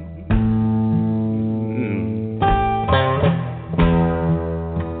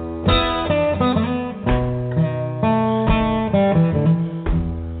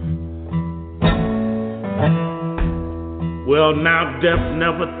 Well, now death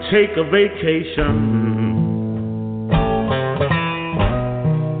never take a vacation.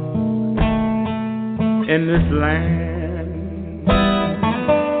 In this land,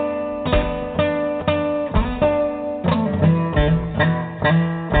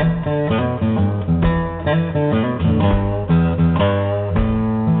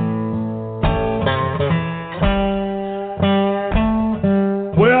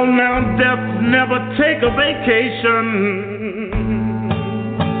 well, now death never take a vacation.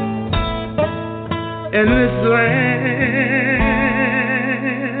 In this land.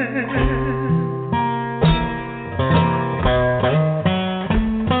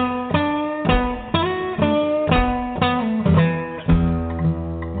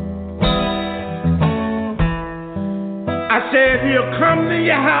 Said he'll come to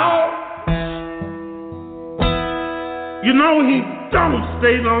your house. You know he don't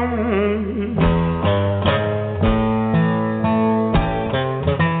stay long.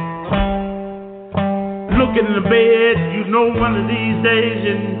 Look in the bed, you know one of these days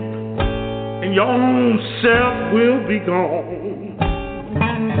and your own self will be gone.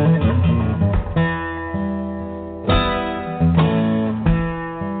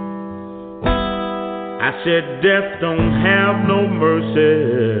 I said death don't have no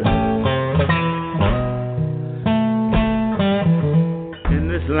mercy in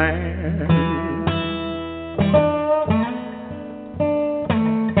this land.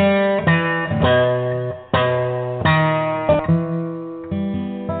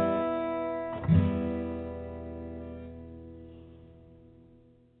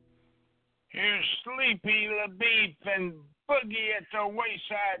 Here's Sleepy LaBeef and Boogie at the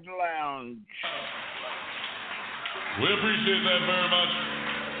Wayside Lounge. We appreciate that very much.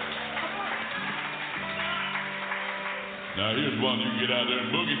 Now here's one you can get out there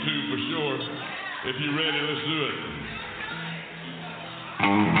and boogie to for sure. If you're ready, let's do it.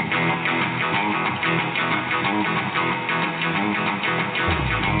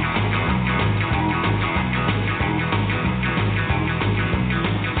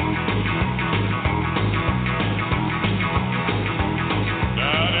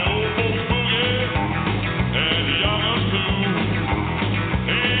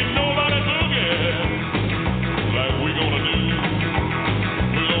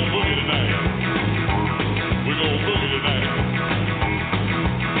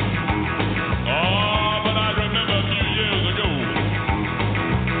 But I remember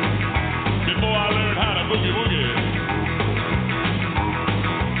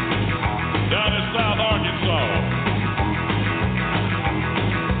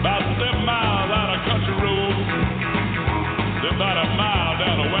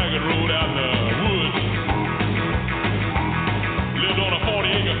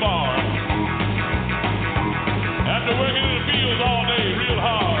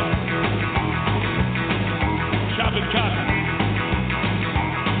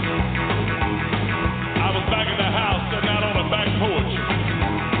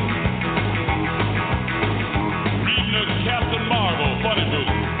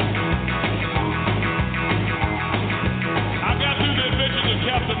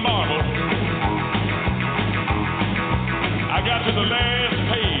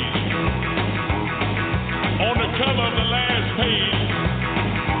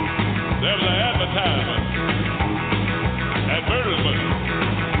There was an advertisement. Advertisement.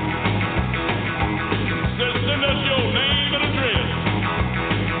 Said, send us your name and address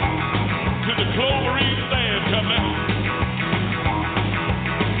to the Cloverine Sand Company.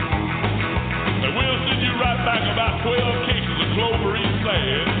 And we'll send you right back about 12 cases of Cloverine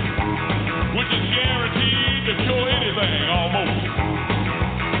Sand, which is guaranteed to cure anything almost.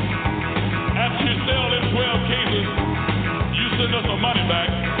 After you sell them 12 cases, you send us some money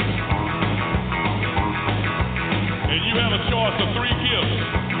back. And you have a choice of 3 gifts,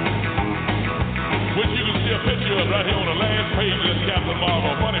 which you can see a picture of right here on the last page of this Captain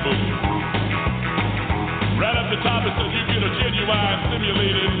Marvel money book. Right up the top it says you get a genuine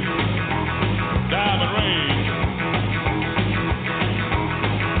simulated diamond ring.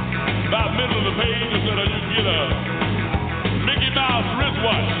 About middle of the page it said you get a Mickey Mouse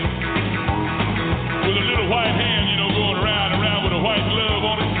wristwatch with a little white hand, you know, going around and around with a white glove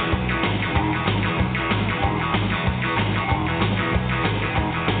on it.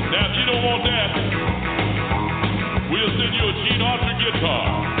 Now, if you don't want that, we'll send you a Gene Autry guitar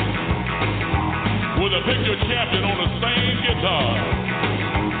with a picture champion on the same guitar.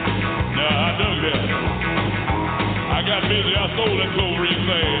 Now, I dug that. I got busy. I sold that Cloverine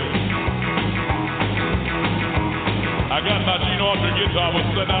Sand. I got my Gene Autry guitar. I was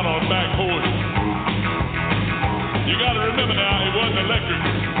sitting out on the back porch. You got to remember now, it wasn't electric.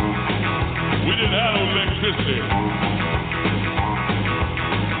 We didn't have no electricity.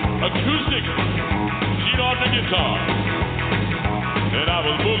 Acoustic Gene Autry guitar. And I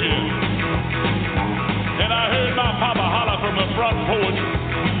was boogieing. And I heard my papa holler from the front porch.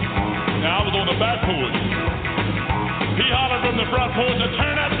 Now I was on the back porch. He hollered from the front porch to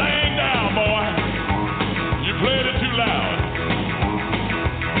turn that thing down, boy. You played it too loud.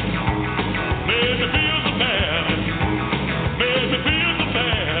 Made me feel so bad. Made me feel so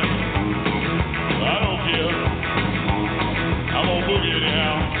bad. I don't care. I'm gonna boogie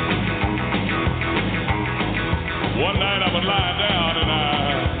anyhow. One night I was lying down and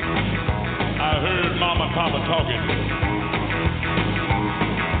I heard Mama and Papa talking.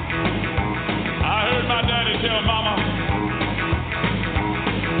 I heard my daddy tell Mama.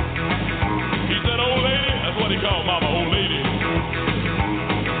 He said, old lady, that's what he called Mama, old lady. He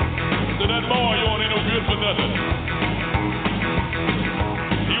said, that boy, you ain't no good for nothing.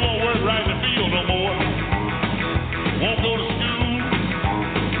 He won't work right in the field no more. Won't go to school.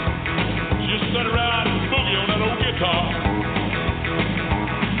 Just sit around and boogie on that old guitar.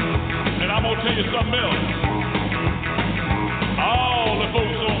 And I'm gonna tell you something else. All the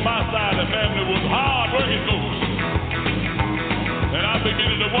folks on my side of the family was hard-working folks. And I'm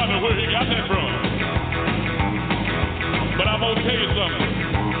beginning to wonder where he got that from. But I'm gonna tell you something.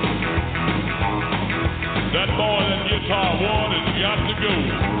 That boy, that guitar won, has got to go.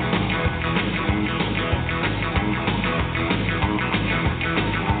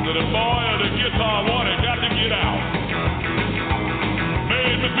 So the boy of the guitar won, has got to get out.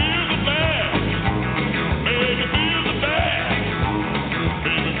 Made me feel so bad. Made me feel so bad.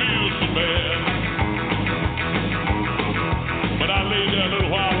 Made me feel so bad. But I laid there a little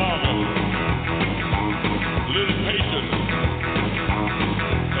while longer. A little patience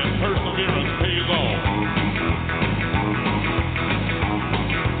and perseverance pays off.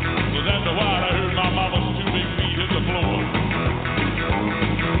 Because after a while I heard my mama's 2 big feet hit the floor.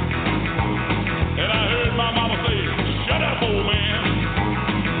 And I heard my mama say, shut up, old man.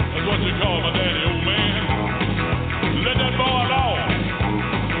 That's what you call my daddy, old man. Let that boy alone.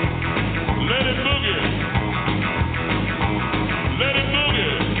 Let it boogie. Let it boogie.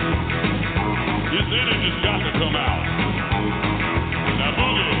 His energy's got to come out. Now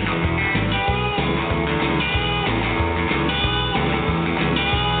boogie.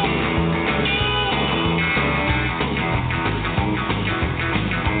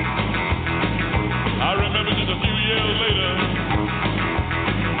 I remember just a few years later,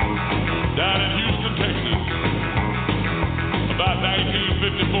 down in Houston, Texas, about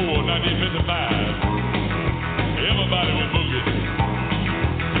 1954, 1955, everybody was boogie.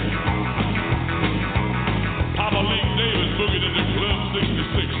 Papa Link Davis boogied into Club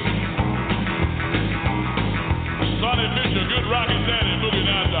 66. Sonny Fisher, good rockin' daddy, boogied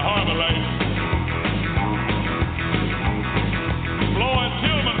out to Harbor Lights. Floyd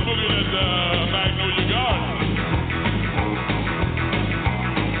Tillman boogied at Magnolia Gardens.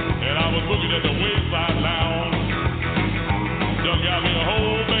 And I was boogied at the Wayside Lounge. Done got me a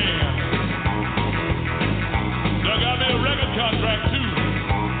whole band. Done got me a record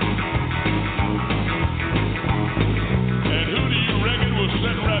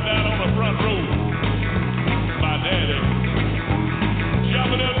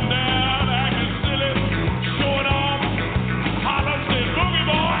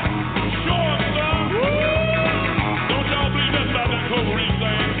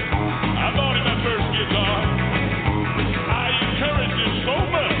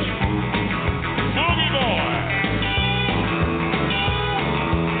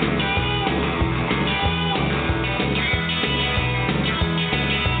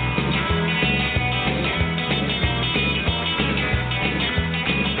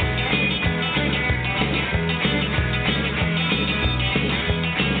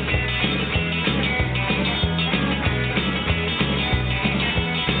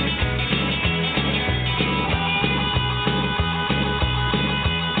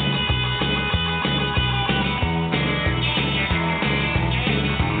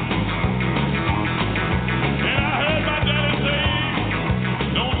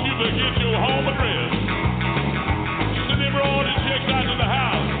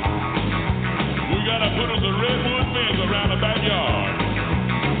fence around the backyard.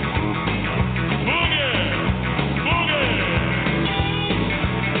 Boogie! Boogie!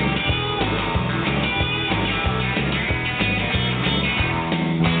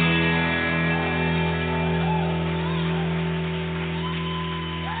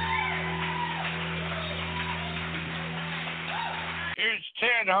 Here's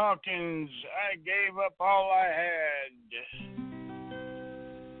Ted Hawkins. I gave up all I had.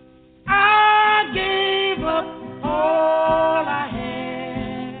 I gave up all I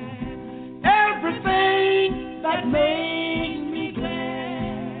had, everything that made me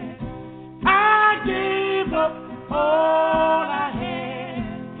glad. I gave up all I had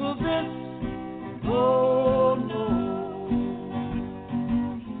for this. Oh no,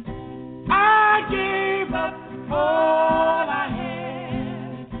 I gave up all I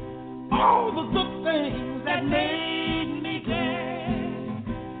had, all the good things that made me glad.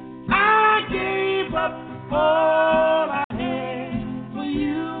 I gave up all I had for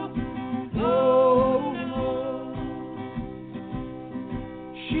you. Oh no,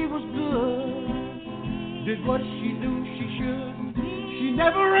 she was good, did what she knew she should. She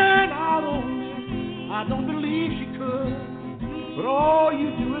never ran out on me. I don't believe she could. But all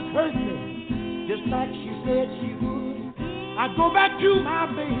you do is hurt me, just like she said she would. I'd go back to my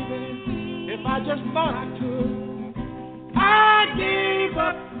baby if I just thought I could. I gave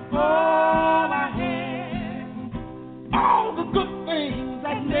up all I had, all the good things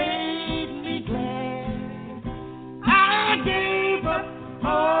that made me glad. I gave up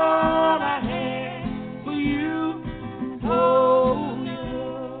all I had for you. Oh,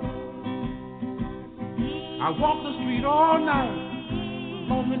 I walked the street all night,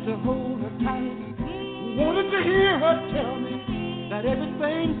 longing to hold her tight. Wanted to hear her tell me that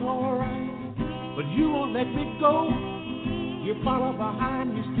everything's alright. But you won't let me go. You follow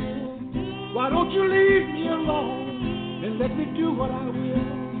behind me still. Why don't you leave me alone and let me do what I will?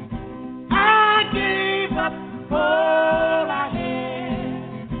 I gave up all I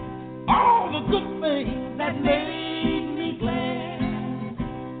had, all the good things that made me glad.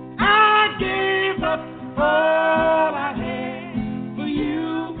 I gave up all I had for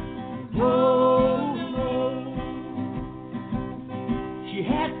you. Oh no. She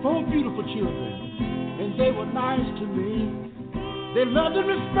had 4 beautiful children, and they were nice to me. They loved and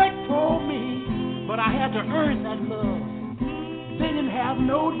respected me, but I had to earn that love. They didn't have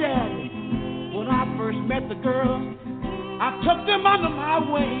no daddy. When I first met the girl, I took them under my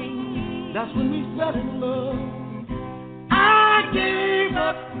wing. That's when we fell in love. I gave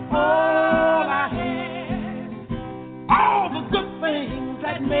up all I had, all the good things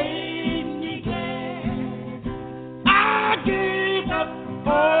that made me glad. I gave up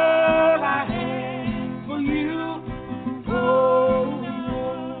all I had for you. Oh,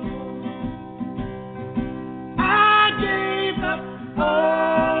 I gave up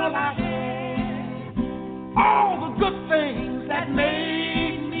all I had, all the good things that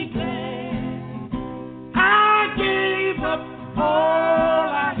made me glad. I gave up all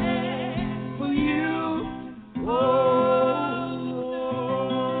I had for you. Oh,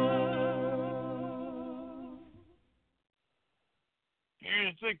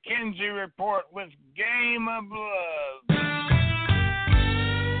 Here's the Kinsey Report with Game of Love.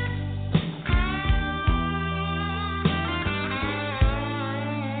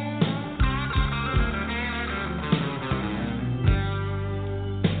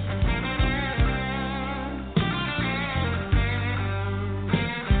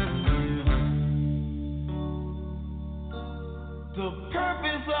 The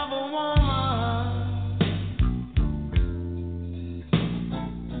purpose of a woman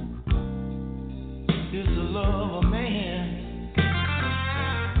is to love a man.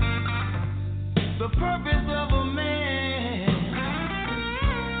 The purpose of a man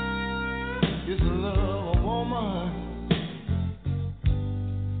is to love a woman.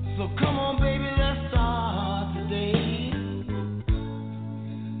 So come on, baby, let's start today.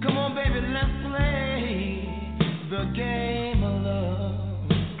 Come on, baby, let's play the game of love.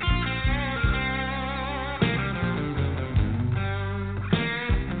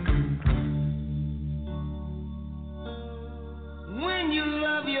 When you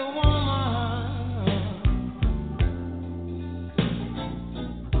love your woman,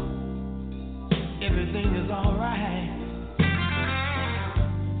 everything is alright.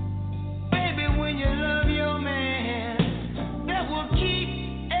 Baby, when you love your man, that will keep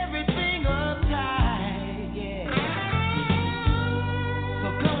everything uptight, yeah.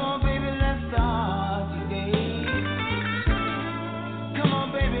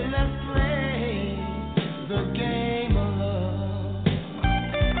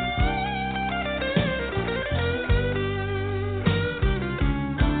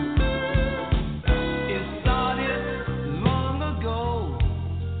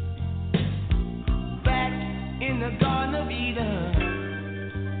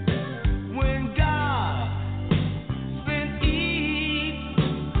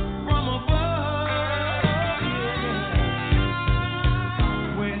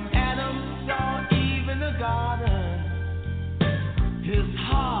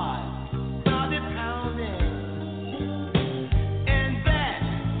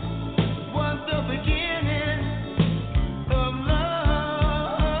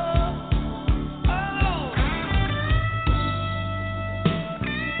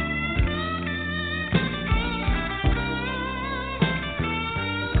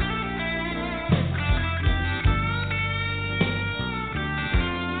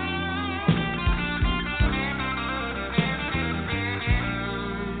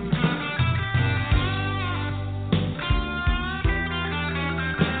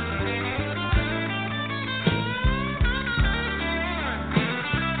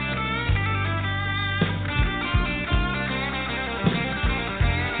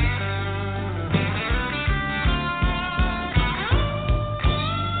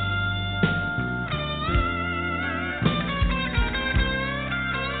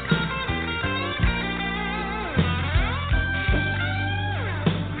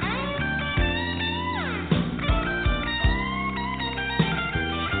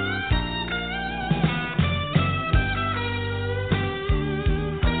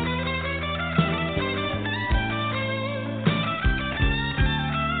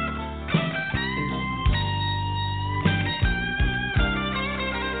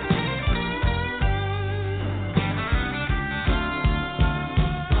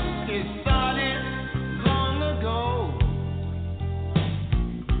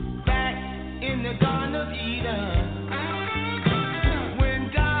 the Garden of Eden.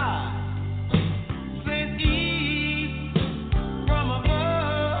 When God sent Eve from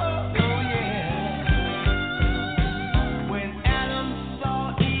above, oh yeah. When Adam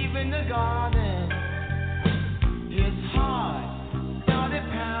saw Eve in the garden, his heart started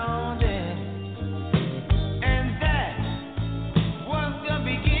pounding, and that was the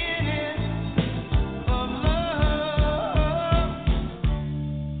beginning of love.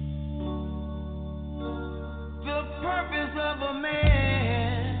 The purpose of a man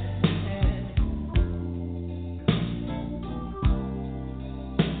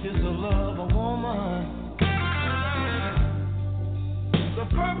is to love a woman. The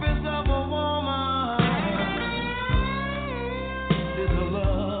purpose of a woman is to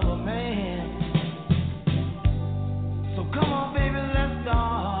love a man. So come on, baby, let's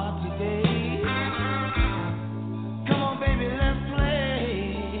start today. Come on, baby, let's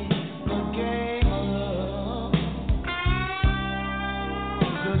play the game of love.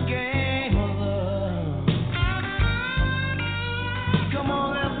 The game of love. Come on,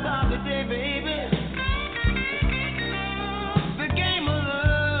 let's start today, baby. The game of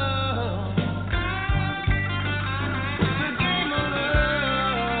love. The game of love.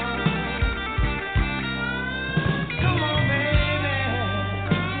 Come on, baby.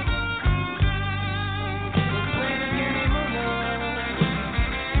 Let's play the game of love.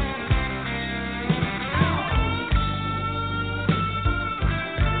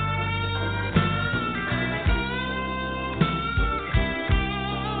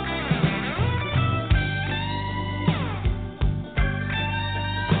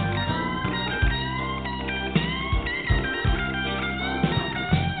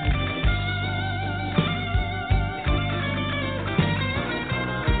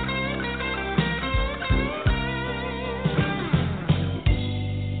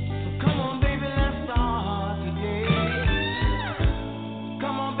 Come on, baby, let's start today.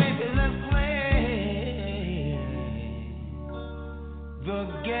 Come on, baby, let's play the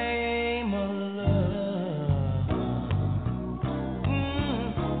game of love.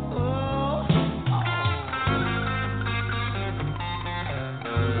 Oh.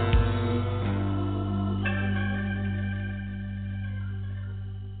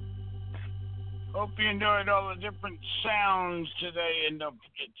 Hope you enjoyed all the different sounds today, and don't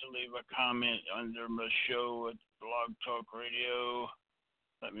forget to leave a comment under my show at Blog Talk Radio.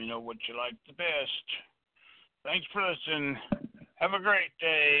 Let me know what you like the best. Thanks for listening. Have a great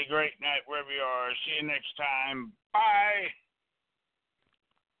day, great night, wherever you are. See you next time. Bye.